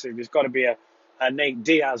massive. He's got to be a Nate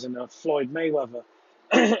Diaz and a Floyd Mayweather.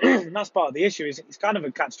 And that's part of the issue. It's kind of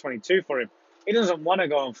a catch-22 for him. He doesn't want to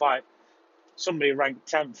go and fight somebody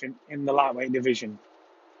ranked 10th in the lightweight division.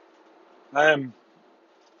 And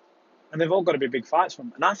they've all got to be big fights for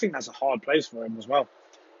him. And I think that's a hard place for him as well.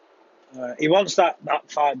 He wants that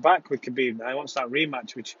fight back with Khabib now. He wants that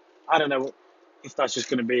rematch, which I don't know if that's just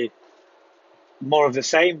going to be more of the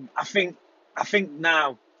same. I think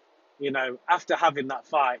now, after having that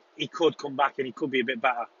fight, he could come back and he could be a bit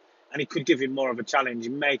better. And he could give him more of a challenge. He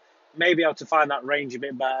may be able to find that range a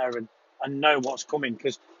bit better and know what's coming.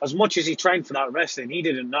 Because as much as he trained for that wrestling, he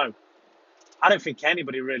didn't know. I don't think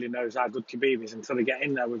anybody really knows how good Khabib is until they get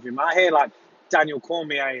in there with him. I hear like Daniel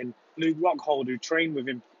Cormier and Luke Rockhold, who trained with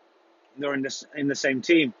him, they're in the same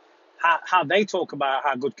team, how they talk about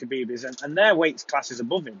how good Khabib is, and their weight class is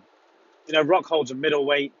above him. Rockhold's a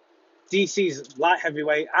middleweight, DC's light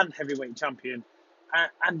heavyweight and heavyweight champion,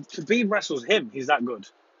 and Khabib wrestles him. He's that good.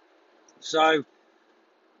 So,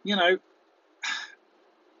 I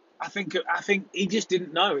think he just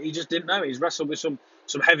didn't know. He's wrestled with some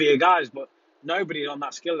heavier guys, but nobody on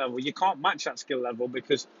that skill level. You can't match that skill level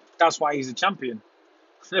because that's why he's a champion.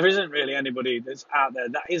 There isn't really anybody that's out there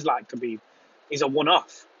that is like Khabib. He's a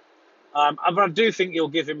one-off. But I do think you'll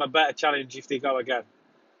give him a better challenge if they go again.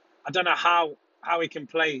 I don't know how he can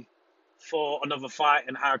play for another fight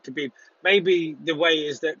and how Khabib. Maybe the way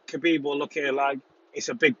is that Khabib will look at it like it's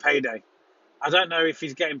a big payday. I don't know if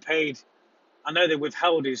he's getting paid. I know they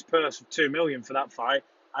withheld his purse of $2 million for that fight.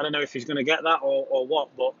 I don't know if he's going to get that or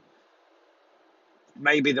what, but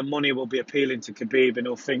maybe the money will be appealing to Khabib and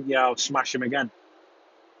he'll think, yeah, I'll smash him again.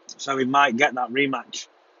 So he might get that rematch.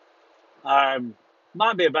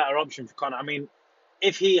 Might be a better option for Conor. I mean,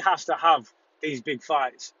 if he has to have these big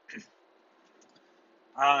fights,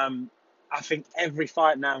 I think every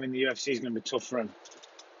fight now in the UFC is going to be tough for him.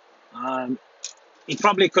 He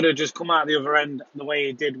probably could have just come out the other end the way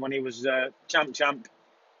he did when he was champ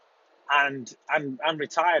and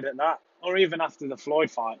retired at that, or even after the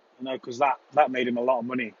Floyd fight, because that made him a lot of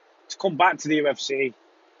money. To come back to the UFC,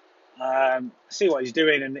 see what he's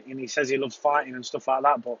doing, and he says he loves fighting and stuff like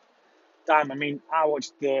that. But damn, I mean, I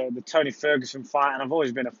watched the Tony Ferguson fight, and I've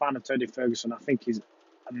always been a fan of Tony Ferguson. I think he's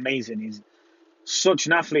amazing. He's such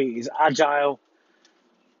an athlete. He's agile.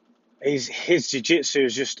 His jiu-jitsu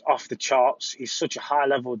is just off the charts. He's such a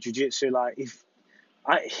high-level jiu-jitsu. Like,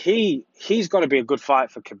 he's got to be a good fight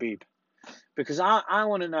for Khabib, because I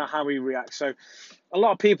want to know how he reacts. So a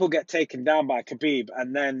lot of people get taken down by Khabib,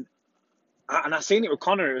 and I seen it with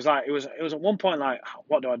Conor. It was at one point like,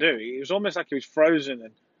 what do I do? It was almost like he was frozen,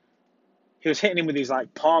 and he was hitting him with these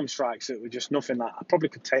like palm strikes that were just nothing. Like, I probably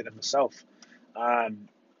could take them myself.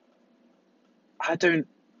 I don't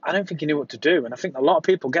think he knew what to do, and I think a lot of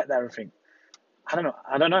people get there and think, I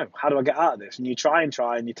don't know, how do I get out of this? And you try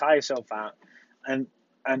and you tire yourself out, and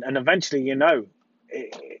eventually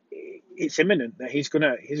it's imminent that he's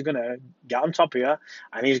gonna get on top of you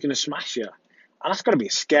and he's gonna smash you, and that's got to be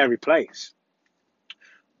a scary place.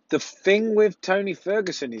 The thing with Tony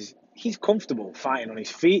Ferguson is he's comfortable fighting on his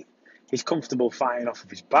feet. He's comfortable fighting off of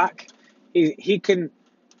his back. He can.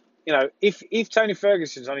 If Tony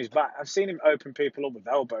Ferguson's on his back, I've seen him open people up with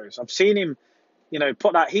elbows. I've seen him,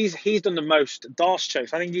 put that. He's done the most Darce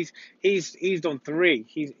chokes. I think he's done 3.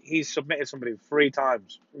 He's submitted somebody 3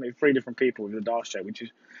 times. 3 different people with a Darce choke, which is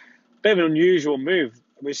a bit of an unusual move.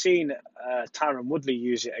 We've seen Tyron Woodley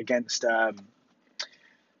use it against Darren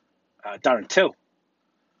Till,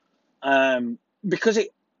 because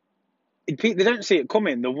they don't see it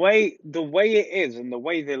coming. The way it is and the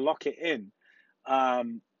way they lock it in.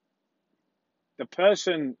 The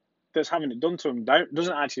person that's having it done to them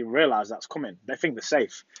doesn't actually realise that's coming. They think they're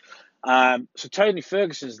safe. So Tony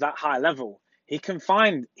Ferguson's that high level. He can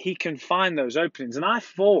find those openings. And I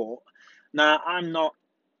thought, now I'm not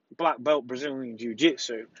black belt Brazilian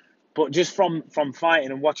Jiu-Jitsu, but just from fighting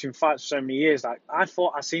and watching fights for so many years, like I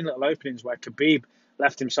thought I seen little openings where Khabib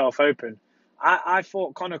left himself open. I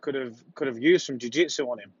thought Conor could have used some Jiu-Jitsu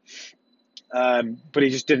on him, but he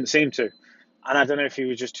just didn't seem to. And I don't know if he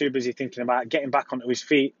was just too busy thinking about getting back onto his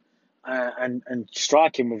feet and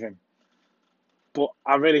striking with him. But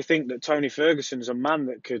I really think that Tony Ferguson's a man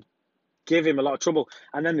that could give him a lot of trouble.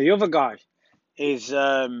 And then the other guy is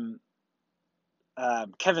Kevin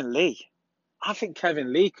Lee. I think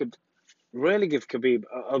Kevin Lee could really give Khabib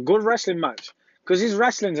a good wrestling match because his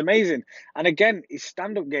wrestling's amazing. And again, his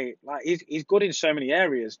stand-up game, like he's good in so many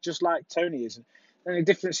areas, just like Tony is. The only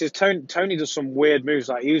difference is Tony does some weird moves,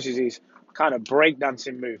 like he uses these kind of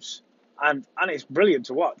breakdancing moves, and it's brilliant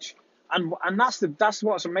to watch. And that's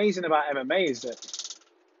what's amazing about MMA is that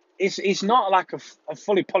it's not like a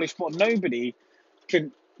fully polished sport. Nobody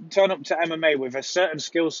can turn up to MMA with a certain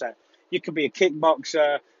skill set. You could be a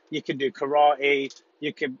kickboxer, you can do karate,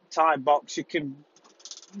 you can Thai box, you can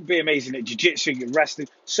be amazing at jiu-jitsu, you wrestling,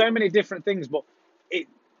 so many different things, but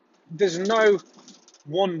there's no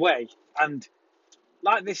one way. And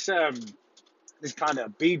like this kind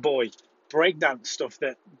of b-boy breakdance stuff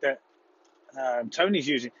that Tony's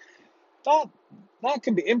using, that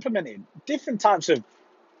can be implemented. Different types of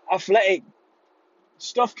athletic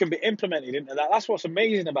stuff can be implemented into that. That's what's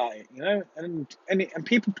amazing about it, you know. And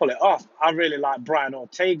people pull it off. I really like Brian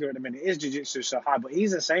Ortega at the minute. His jiu-jitsu is so high, but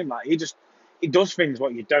he's the same. Like he does things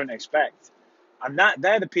what you don't expect, and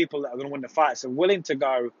they're the people that are going to win the fights. They're willing to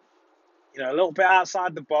go, you know, a little bit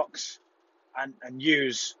outside the box and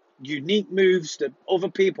use unique moves that other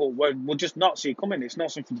people will just not see coming. It's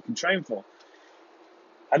not something you can train for.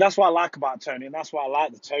 And that's what I like about Tony, and that's why I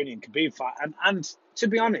like the Tony and Khabib fight. And to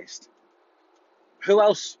be honest, who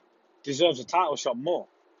else deserves a title shot more?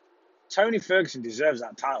 Tony Ferguson deserves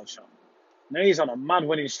that title shot. Now he's on a mad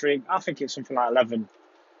winning streak. I think it's something like 11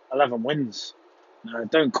 wins. No,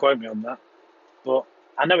 don't quote me on that. But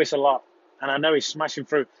I know it's a lot. And I know he's smashing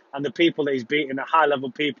through. And the people that he's beating are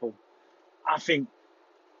high-level people. I think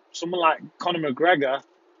someone like Conor McGregor,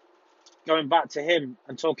 going back to him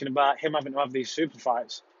and talking about him having to have these super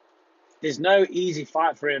fights, there's no easy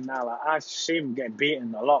fight for him now. Like, I see him getting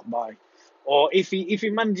beaten a lot by... Or if he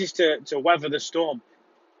manages to weather the storm,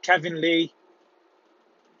 Kevin Lee,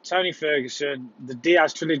 Tony Ferguson, the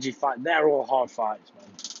Diaz trilogy fight, they're all hard fights, man.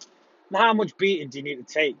 Now, how much beating do you need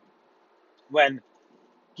to take when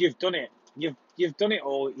you've done it? You've done it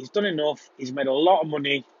all. He's done enough. He's made a lot of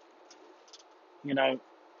money. You know,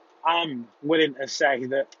 I'm willing to say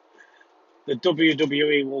that the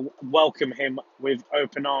WWE will welcome him with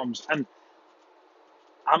open arms. And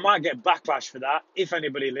I might get backlash for that if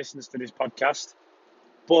anybody listens to this podcast.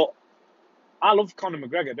 But I love Conor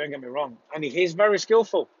McGregor, don't get me wrong. And he's very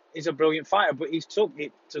skillful. He's a brilliant fighter, but he's took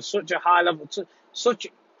it to such a high level, to such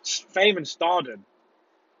fame and stardom.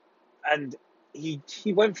 And he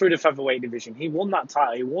went through the featherweight division. He won that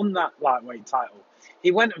title. He won that lightweight title.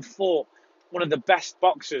 He went and fought one of the best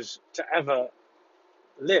boxers to ever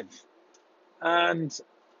live. And,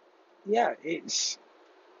 yeah, it's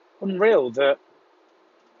unreal that,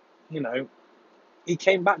 you know, he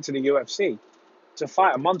came back to the UFC to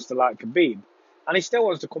fight a monster like Khabib. And he still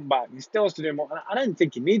wants to come back. He still wants to do more. And I don't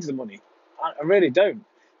think he needs the money. I really don't.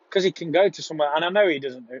 Because he can go to somewhere. And I know he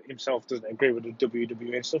himself doesn't agree with the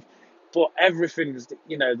WWE and stuff. But everything's,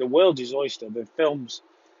 you know, the world's his oyster. The films,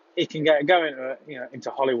 he can go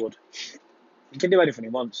into Hollywood. He can do anything he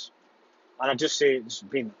wants. And I just see it's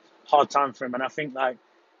been a hard time for him. And I think, like,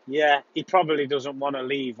 yeah, he probably doesn't want to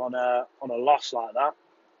leave on a loss like that.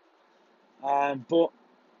 But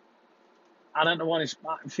I don't want to,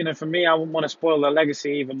 you know, for me, I wouldn't want to spoil the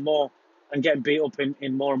legacy even more and get beat up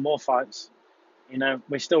in more and more fights. You know,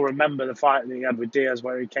 we still remember the fight that he had with Diaz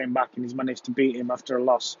where he came back and he's managed to beat him after a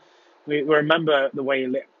loss. We remember the way he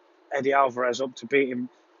lit Eddie Alvarez up to beat him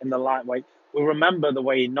in the lightweight. We remember the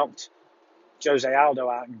way he knocked Jose Aldo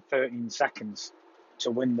out in 13 seconds to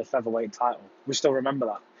win the featherweight title. We still remember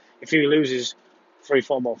that. If he loses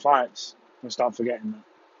 3-4 more fights, we'll start forgetting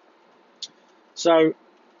that. So,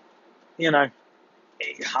 you know,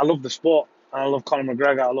 I love the sport. I love Conor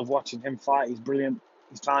McGregor. I love watching him fight. He's brilliant.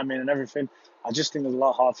 His timing and everything. I just think there's a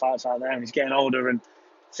lot of hard fights out there, and he's getting older, and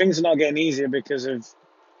things are not getting easier because of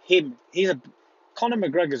him. Conor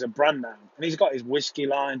McGregor's a brand now, and he's got his whiskey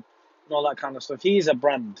line and all that kind of stuff. He's a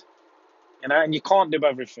brand, you know, and you can't do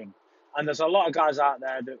everything. And there's a lot of guys out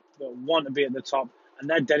there that want to be at the top, and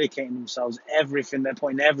they're dedicating themselves everything. They're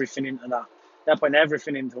putting everything into that. They're putting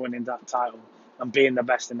everything into winning that title and being the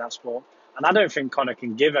best in that sport. And I don't think Conor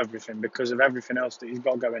can give everything because of everything else that he's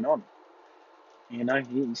got going on. You know,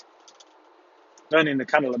 he's burning the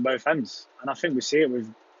candle at both ends. And I think we see it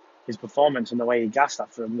with his performance and the way he gassed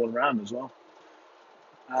after one round as well.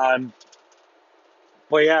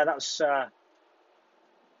 But yeah, that's... I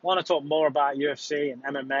want to talk more about UFC and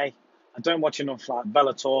MMA. I don't watch enough like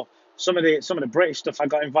Bellator. some of the British stuff. I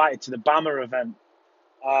got invited to the Bama event.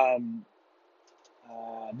 Um,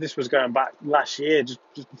 this was going back last year, just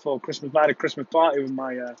before Christmas. I had a Christmas party with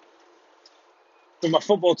my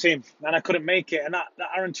football team, and I couldn't make it. And that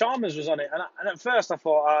Aaron Chalmers was on it. And at first I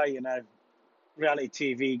thought, reality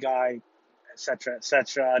TV guy, etc.,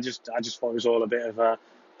 etc. I just thought it was all a bit of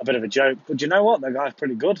a joke. But you know what? The guy's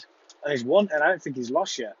pretty good, and he's won, and I don't think he's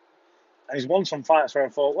lost yet. And he's won some fights where I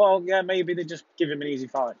thought, well, yeah, maybe they just give him an easy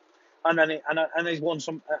fight. And then he's won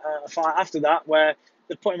some a fight after that where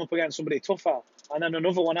they put him up against somebody tougher, and then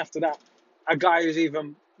another one after that, a guy who's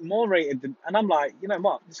even more rated than. And I'm like, you know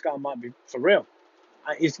what? This guy might be for real.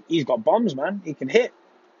 He's got bombs, man. He can hit,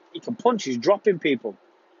 he can punch. He's dropping people.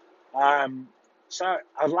 So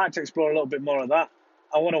I'd like to explore a little bit more of that.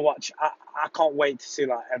 I want to watch. I can't wait to see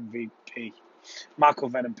like MVP, Michael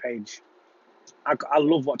Venom Page. I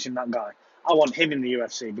love watching that guy. I want him in the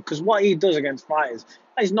UFC because what he does against fighters,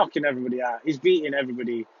 he's knocking everybody out. He's beating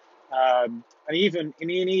everybody. And he even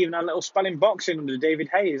had a little spell in boxing under David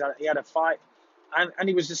Hayes. He had a fight, and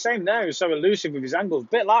he was the same there. He was so elusive with his angles, a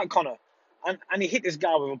bit like Conor. And he hit this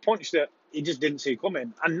guy with a punch that he just didn't see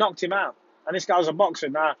coming and knocked him out. And this guy's a boxer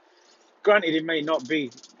now. Granted, he may not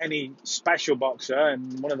be any special boxer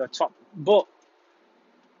and one of the top, but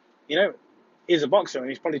he's a boxer and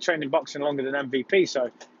he's probably trained in boxing longer than MVP. So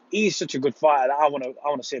he's such a good fighter that I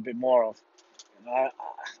want to see a bit more of.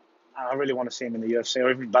 I really want to see him in the UFC or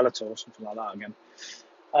even Bellator or something like that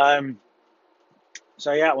again.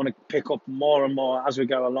 So yeah, I want to pick up more and more as we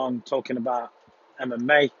go along, talking about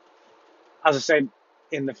MMA. As I said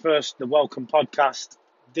in the welcome podcast,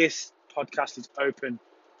 this podcast is open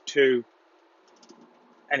to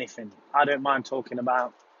anything. I don't mind talking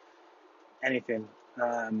about anything,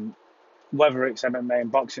 whether it's MMA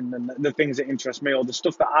and boxing and the things that interest me or the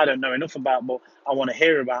stuff that I don't know enough about, but I want to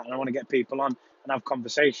hear about, and I want to get people on and have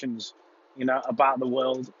conversations, about the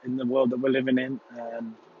world that we're living in.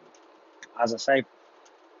 As I say,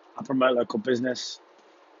 I promote local business.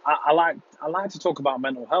 I like to talk about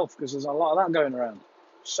mental health because there's a lot of that going around.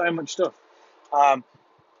 So much stuff.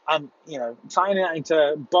 And tying it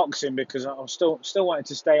into boxing because I'm still wanting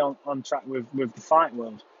to stay on track with the fight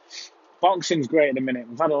world. Boxing's great at the minute.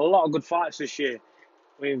 We've had a lot of good fights this year.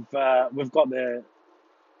 We've got the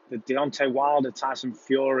Deontay Wilder, Tyson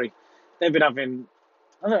Fury. They've been having,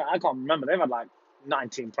 I can't remember. They've had like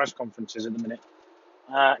 19 press conferences at the minute.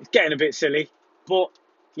 It's getting a bit silly, but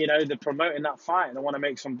they're promoting that fight and they want to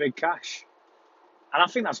make some big cash. And I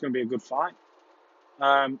think that's going to be a good fight.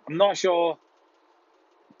 I'm not sure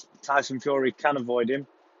Tyson Fury can avoid him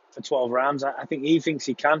for 12 rounds. I think he thinks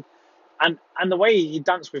he can. And the way he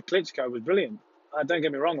danced with Klitschko was brilliant. Don't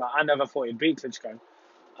get me wrong, I never thought he'd beat Klitschko.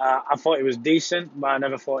 I thought he was decent, but I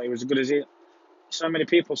never thought he was as good as he. So many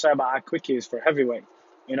people say about how quick he is for a heavyweight,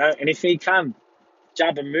 and if he can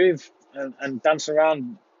jab and move and dance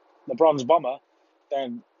around the bronze bomber,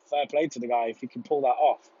 then fair play to the guy. If he can pull that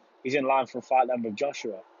off, he's in line for a fight then with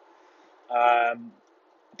Joshua.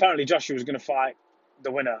 Apparently Joshua was going to fight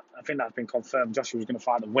the winner. I think that's been confirmed. Joshua was going to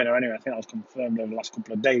fight the winner anyway. I think that was confirmed over the last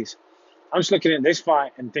couple of days. I'm just looking at this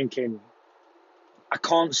fight and thinking, I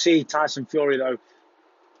can't see Tyson Fury, though,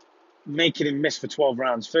 making him miss for 12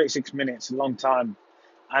 rounds. 36 minutes, a long time.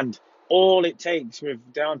 And all it takes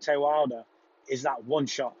with Deontay Wilder is that one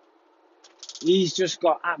shot. He's just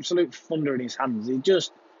got absolute thunder in his hands. He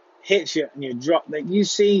just hits you and you drop. You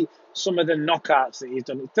see some of the knockouts that he's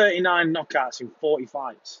done. 39 knockouts in 40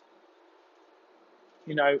 fights.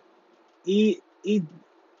 I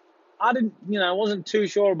wasn't too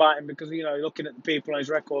sure about him because, looking at the people on his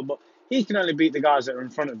record, but he can only beat the guys that are in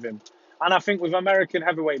front of him. And I think with American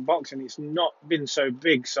heavyweight boxing, it's not been so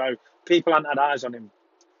big, so people haven't had eyes on him.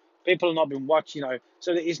 People have not been watching,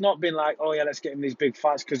 so that he's not been like, oh yeah, let's get him these big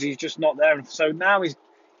fights because he's just not there. And so now he's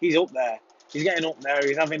up there. He's getting up there.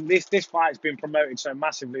 He's having this fight's been promoted so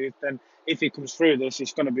massively. Then if he comes through this,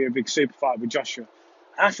 it's going to be a big super fight with Joshua.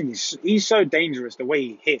 And I think he's so dangerous the way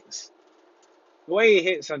he hits. The way he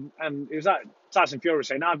hits, and it was like Tyson Fury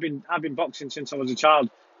saying, I've been boxing since I was a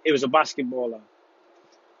child. He was a basketballer.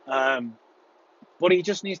 But he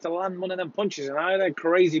just needs to land one of them punches. And I know they're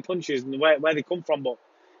crazy punches and where they come from. But,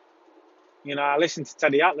 I listened to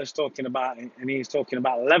Teddy Atlas talking about it, and he's talking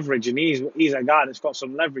about leverage. And he's a guy that's got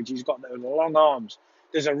some leverage. He's got those long arms.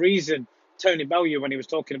 There's a reason Tony Bellew, when he was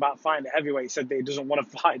talking about fighting at heavyweight, said that he doesn't want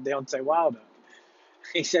to fight Deontay Wilder.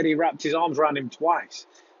 He said he wrapped his arms around him twice.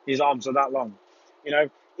 His arms are that long.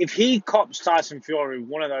 If he cops Tyson Fury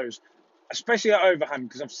one of those, especially at overhand,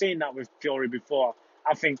 because I've seen that with Fury before.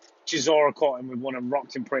 I think Chisora caught him with one and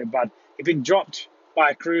rocked him pretty bad. He'd been dropped by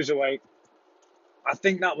a cruiserweight. I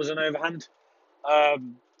think that was an overhand.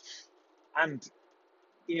 and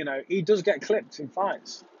he does get clipped in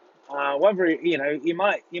fights. Whether he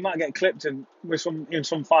might get clipped in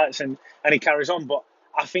some fights and he carries on, but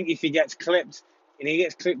I think if he gets clipped and he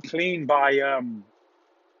gets clipped clean by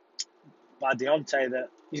Deontay, that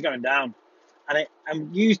he's going down.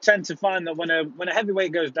 And you tend to find that when a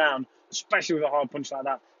heavyweight goes down, especially with a hard punch like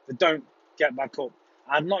that, they don't get back up.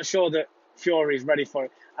 I'm not sure that Fury is ready for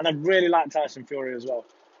it, and I really like Tyson Fury as well.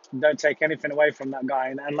 Don't take anything away from that guy,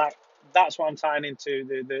 and like that's what I'm tying into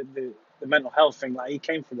the mental health thing. Like he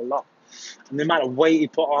came through a lot, and the amount of weight he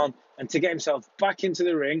put on, and to get himself back into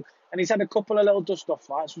the ring, and he's had a couple of little dust off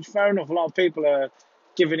fights, which fair enough. A lot of people are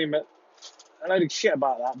giving him a load of shit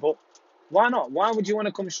about that, but why not? Why would you want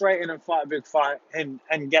to come straight in and fight a big fight and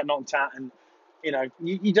get knocked out? And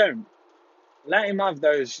you don't let him have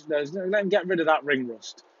those. Let him get rid of that ring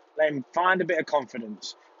rust. Let him find a bit of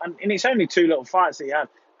confidence. And it's only 2 little fights that he had,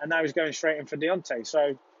 and now he's going straight in for Deontay.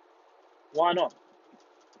 So why not?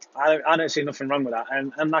 I don't see nothing wrong with that.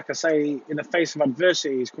 And like I say, in the face of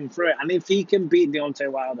adversity, he's come through it. And if he can beat Deontay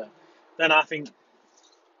Wilder, then I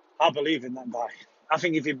believe in that guy. I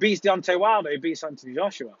think if he beats Deontay Wilder, he beats Anthony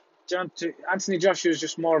Joshua. Anthony Joshua is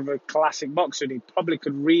just more of a classic boxer, and he probably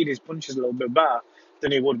could read his punches a little bit better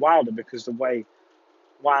than he would Wilder, because the way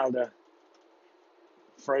Wilder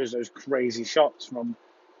throws those crazy shots from,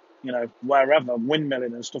 wherever,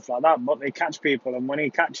 windmilling and stuff like that. But they catch people, and when he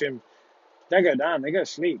catch him, they go down, they go to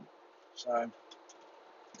sleep. So,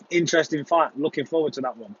 interesting fight. Looking forward to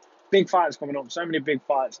that one. Big fights coming up. So many big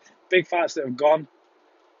fights that have gone.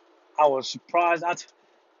 I was surprised.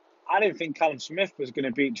 I didn't think Callum Smith was going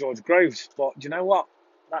to beat George Groves, but do you know what?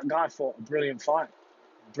 That guy fought a brilliant fight,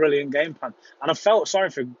 brilliant game plan, and I felt sorry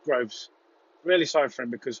for Groves, really sorry for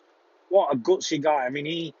him, because what a gutsy guy. I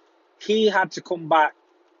mean, he had to come back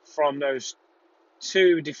from those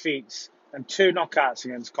 2 defeats and 2 knockouts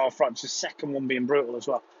against Carl Froch, the second one being brutal as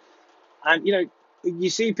well. And you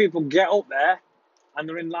see people get up there and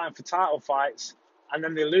they're in line for title fights, and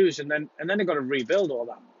then they lose, and then they've got to rebuild all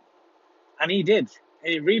that. And he did.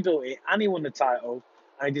 And he rebuilt it, and he won the title.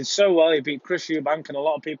 And he did so well. He beat Chris Eubank, and a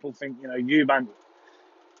lot of people think, Eubank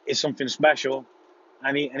is something special.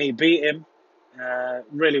 And he beat him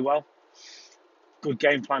really well. Good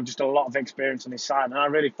game plan, just a lot of experience on his side. And I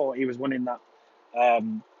really thought he was winning that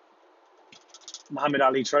Muhammad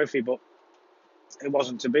Ali trophy, but it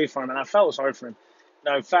wasn't to be for him. And I felt sorry for him.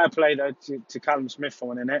 No, fair play, though, to Callum Smith for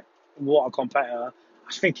winning it. What a competitor.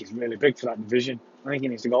 I think he's really big for that division. I think he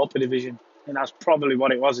needs to go up a division. And that's probably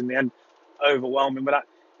what it was in the end. Overwhelming. But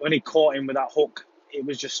when he caught him with that hook, it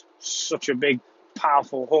was just such a big,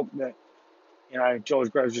 powerful hook that, George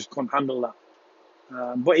Groves just couldn't handle that.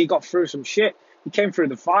 But he got through some shit. He came through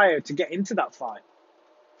the fire to get into that fight,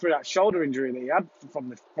 through that shoulder injury that he had from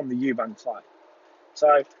the Eubank fight.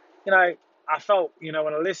 So, I felt, when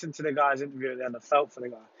I listened to the guy's interview at the end, I felt for the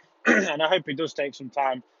guy. And I hope he does take some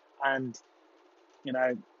time and,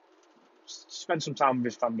 spend some time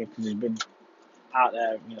with his family, because he's been out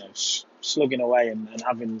there, slugging away and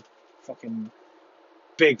having fucking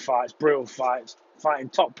big fights, brutal fights, fighting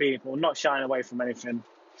top people, not shying away from anything.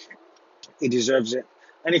 He deserves it.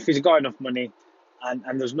 And if he's got enough money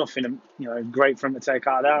and there's nothing, great for him to take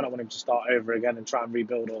out there, I don't want him to start over again and try and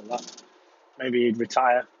rebuild all that. Maybe he'd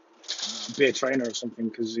retire, be a trainer or something,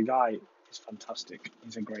 because the guy is fantastic.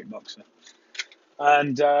 He's a great boxer.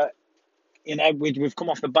 And, we've come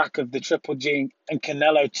off the back of the Triple G and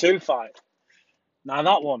Canelo 2 fight. Now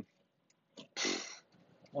that one,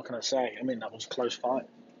 what can I say? I mean, that was a close fight.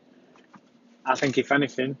 I think if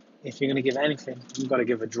anything, if you're going to give anything, you've got to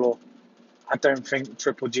give a draw. I don't think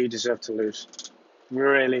Triple G deserved to lose.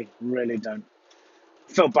 Really, really don't.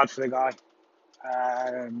 I feel bad for the guy.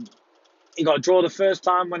 He got a draw the first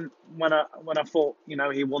time when I thought,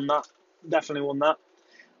 he won that. Definitely won that.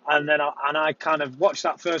 And then I kind of watched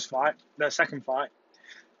that first fight, the second fight,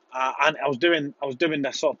 and I was doing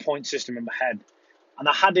the sort of point system in my head, and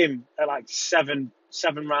I had him at like seven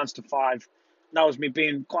rounds to 5. That was me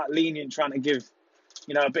being quite lenient, trying to give,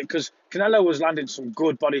 a bit, because Canelo was landing some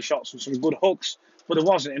good body shots and some good hooks, but there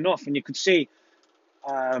wasn't enough, and you could see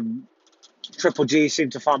Triple G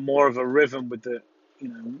seemed to find more of a rhythm with the,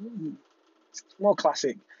 more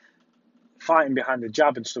classic fighting behind the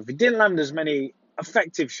jab and stuff. He didn't land as many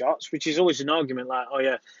effective shots, which is always an argument, like,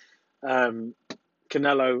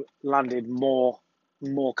 Canelo landed more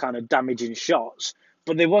kind of damaging shots,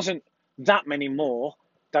 but there wasn't that many more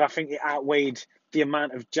that I think it outweighed the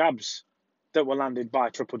amount of jabs that were landed by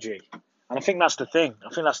Triple G. And I think that's the thing.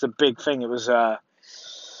 I think that's the big thing. It was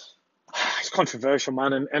it's controversial,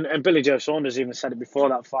 man. And Billy Joe Saunders even said it before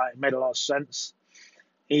that fight. It made a lot of sense.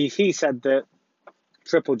 He said that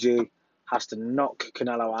Triple G has to knock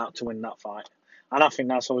Canelo out to win that fight. And I think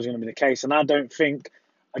that's always going to be the case. And I don't think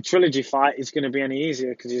a trilogy fight is going to be any easier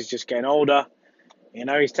because he's just getting older. You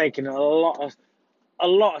know, he's taking a lot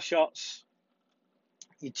of shots.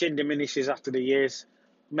 Your chin diminishes after the years.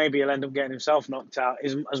 Maybe he'll end up getting himself knocked out.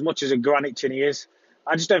 As much as a granite chin he is,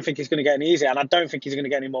 I just don't think he's going to get any easier, and I don't think he's going to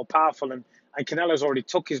get any more powerful. And Canelo's already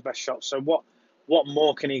took his best shot, so what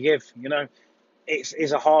more can he give? You know,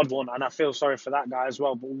 it's a hard one, and I feel sorry for that guy as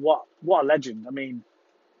well. But what a legend! I mean,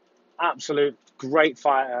 absolute great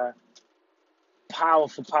fighter,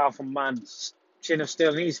 powerful man, chin of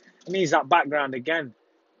steel. And he's that background again,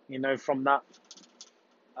 you know, from that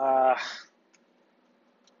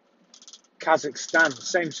Kazakhstan,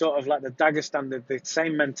 same sort of like the Dagestan, the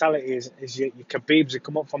same mentality as your Khabibs that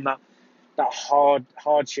come up from that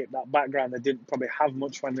hardship, that background. They didn't probably have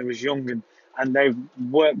much when they was young, and they've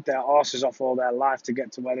worked their asses off all their life to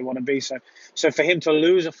get to where they want to be. So for him to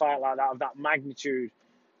lose a fight like that of that magnitude,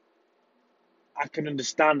 I can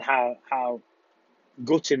understand how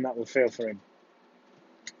gutting that would feel for him.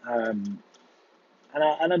 And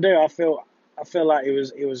I do. I feel like he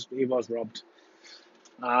was robbed.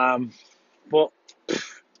 But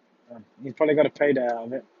he's probably got a payday out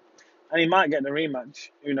of it, and he might get the rematch.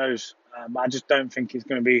 Who knows? But I just don't think it's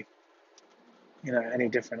going to be, you know, any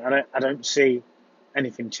different. I don't see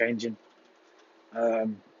anything changing.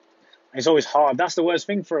 It's always hard. That's the worst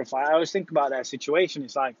thing for a fight. I always think about their situation.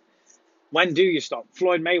 It's like, when do you stop?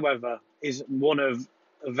 Floyd Mayweather is one of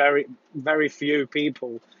very, very few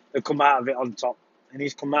people that come out of it on top, and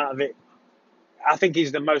he's come out of it. I think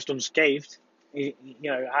he's the most unscathed. You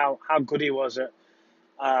know how good he was at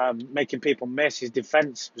making people miss. His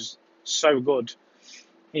defense was so good.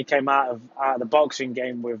 He came out of the boxing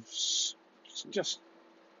game with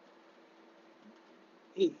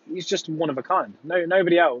he's just one of a kind.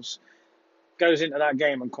 Nobody else goes into that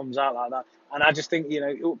game and comes out like that. And I just think, you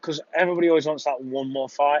know, because everybody always wants that one more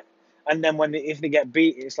fight, and then if they get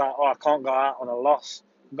beat, it's like, oh, I can't go out on a loss.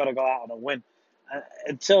 I've got to go out on a win.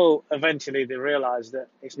 Until eventually they realise that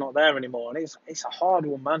it's not there anymore. And it's a hard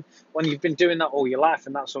one, man, when you've been doing that all your life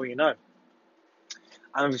and that's all you know.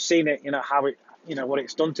 And we've seen it, you know, how it, you know, what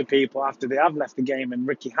it's done to people after they have left the game, and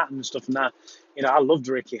Ricky Hatton and stuff. And that, you know, I loved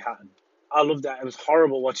Ricky Hatton. I loved that. It was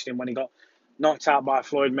horrible watching him when he got knocked out by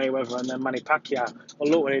Floyd Mayweather and then Manny Pacquiao.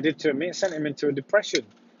 Well, look what he did to him. It sent him into a depression,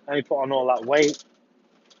 and he put on all that weight,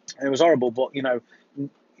 and it was horrible. But you know,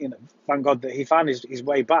 thank God that he found his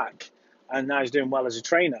way back. And now he's doing well as a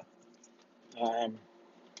trainer. But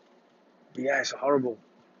yeah, it's a horrible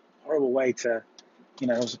way to, you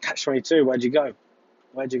know, it was a catch-22. Where'd you go?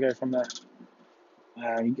 Where'd you go from there?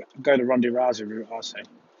 You go the Ronda Rousey route, I say.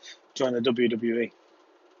 Join the WWE.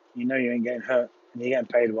 You know you ain't getting hurt, and you're getting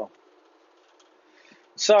paid well.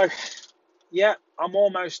 So, yeah, I'm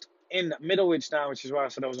almost in middleweight now, which is where I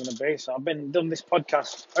said I was going to be. So I've done this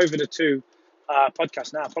podcast over the two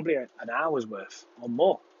podcasts now, probably an hour's worth or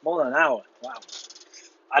more than an hour. Wow.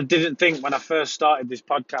 I didn't think when I first started this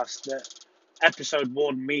podcast that episode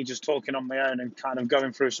 1, me just talking on my own and kind of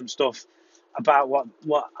going through some stuff about what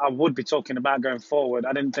I would be talking about going forward.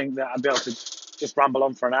 I didn't think that I'd be able to just ramble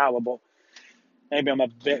on for an hour, but maybe I'm a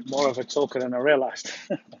bit more of a talker than I realised.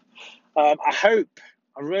 I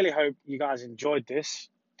really hope you guys enjoyed this.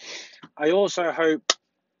 I also hope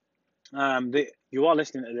that you are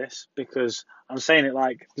listening to this, because I'm saying it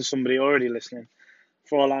like there's somebody already listening.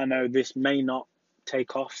 For all I know, this may not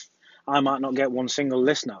take off. I might not get one single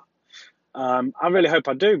listener. I really hope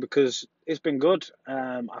I do, because it's been good.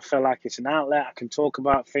 I feel like it's an outlet. I can talk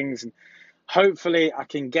about things, and hopefully I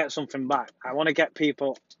can get something back. I want to get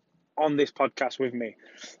people on this podcast with me.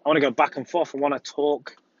 I want to go back and forth. I want to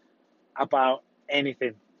talk about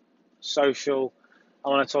anything social. I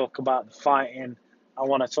want to talk about fighting. I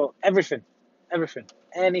want to talk everything,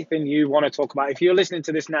 anything you want to talk about. If you're listening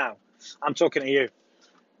to this now, I'm talking to you.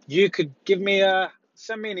 You could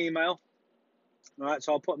send me an email. All right,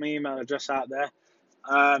 so I'll put my email address out there.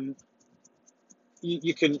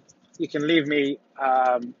 You can leave me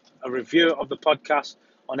a review of the podcast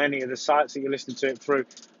on any of the sites that you're listening to it through.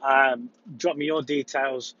 Drop me your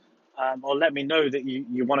details, or let me know that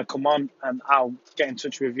you want to come on, and I'll get in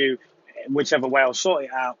touch with you. Whichever way, I'll sort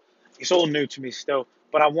it out. It's all new to me still,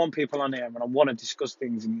 but I want people on here, and I want to discuss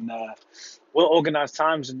things, and we'll organise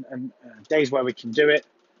times and days where we can do it.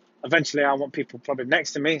 Eventually, I want people probably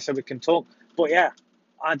next to me so we can talk. But yeah,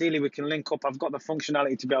 ideally we can link up. I've got the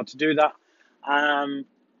functionality to be able to do that.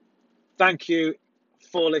 Thank you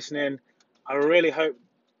for listening. I really hope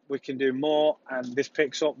we can do more, and this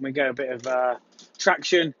picks up and we get a bit of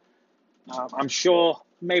traction. I'm sure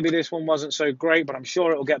maybe this one wasn't so great, but I'm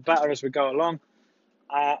sure it'll get better as we go along.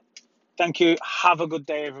 Thank you. Have a good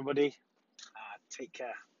day, everybody. Take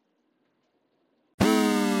care.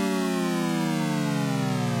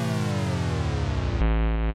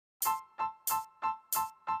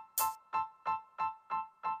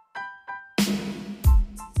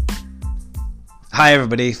 Hi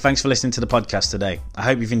everybody, thanks for listening to the podcast today. I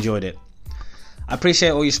hope you've enjoyed it. I appreciate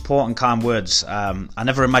all your support and kind words. I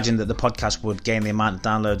never imagined that the podcast would gain the amount of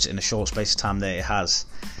downloads in a short space of time that it has.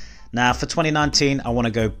 Now for 2019, I want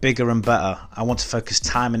to go bigger and better. I want to focus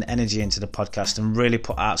time and energy into the podcast and really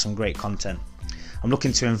put out some great content. I'm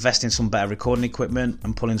looking to invest in some better recording equipment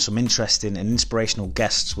and pull in some interesting and inspirational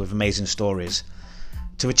guests with amazing stories.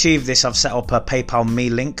 To achieve this, I've set up a PayPal Me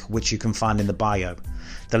link, which you can find in the bio.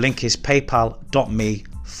 The link is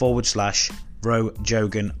paypal.me/Roe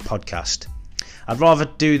Jogan podcast. I'd rather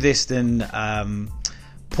do this than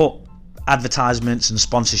put advertisements and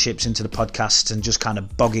sponsorships into the podcast and just kind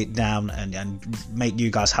of bog it down and make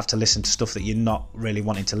you guys have to listen to stuff that you're not really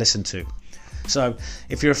wanting to listen to. So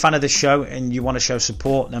if you're a fan of this show and you want to show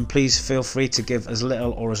support, then please feel free to give as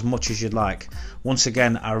little or as much as you'd like. Once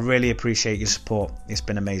again, I really appreciate your support. It's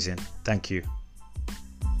been amazing. Thank you.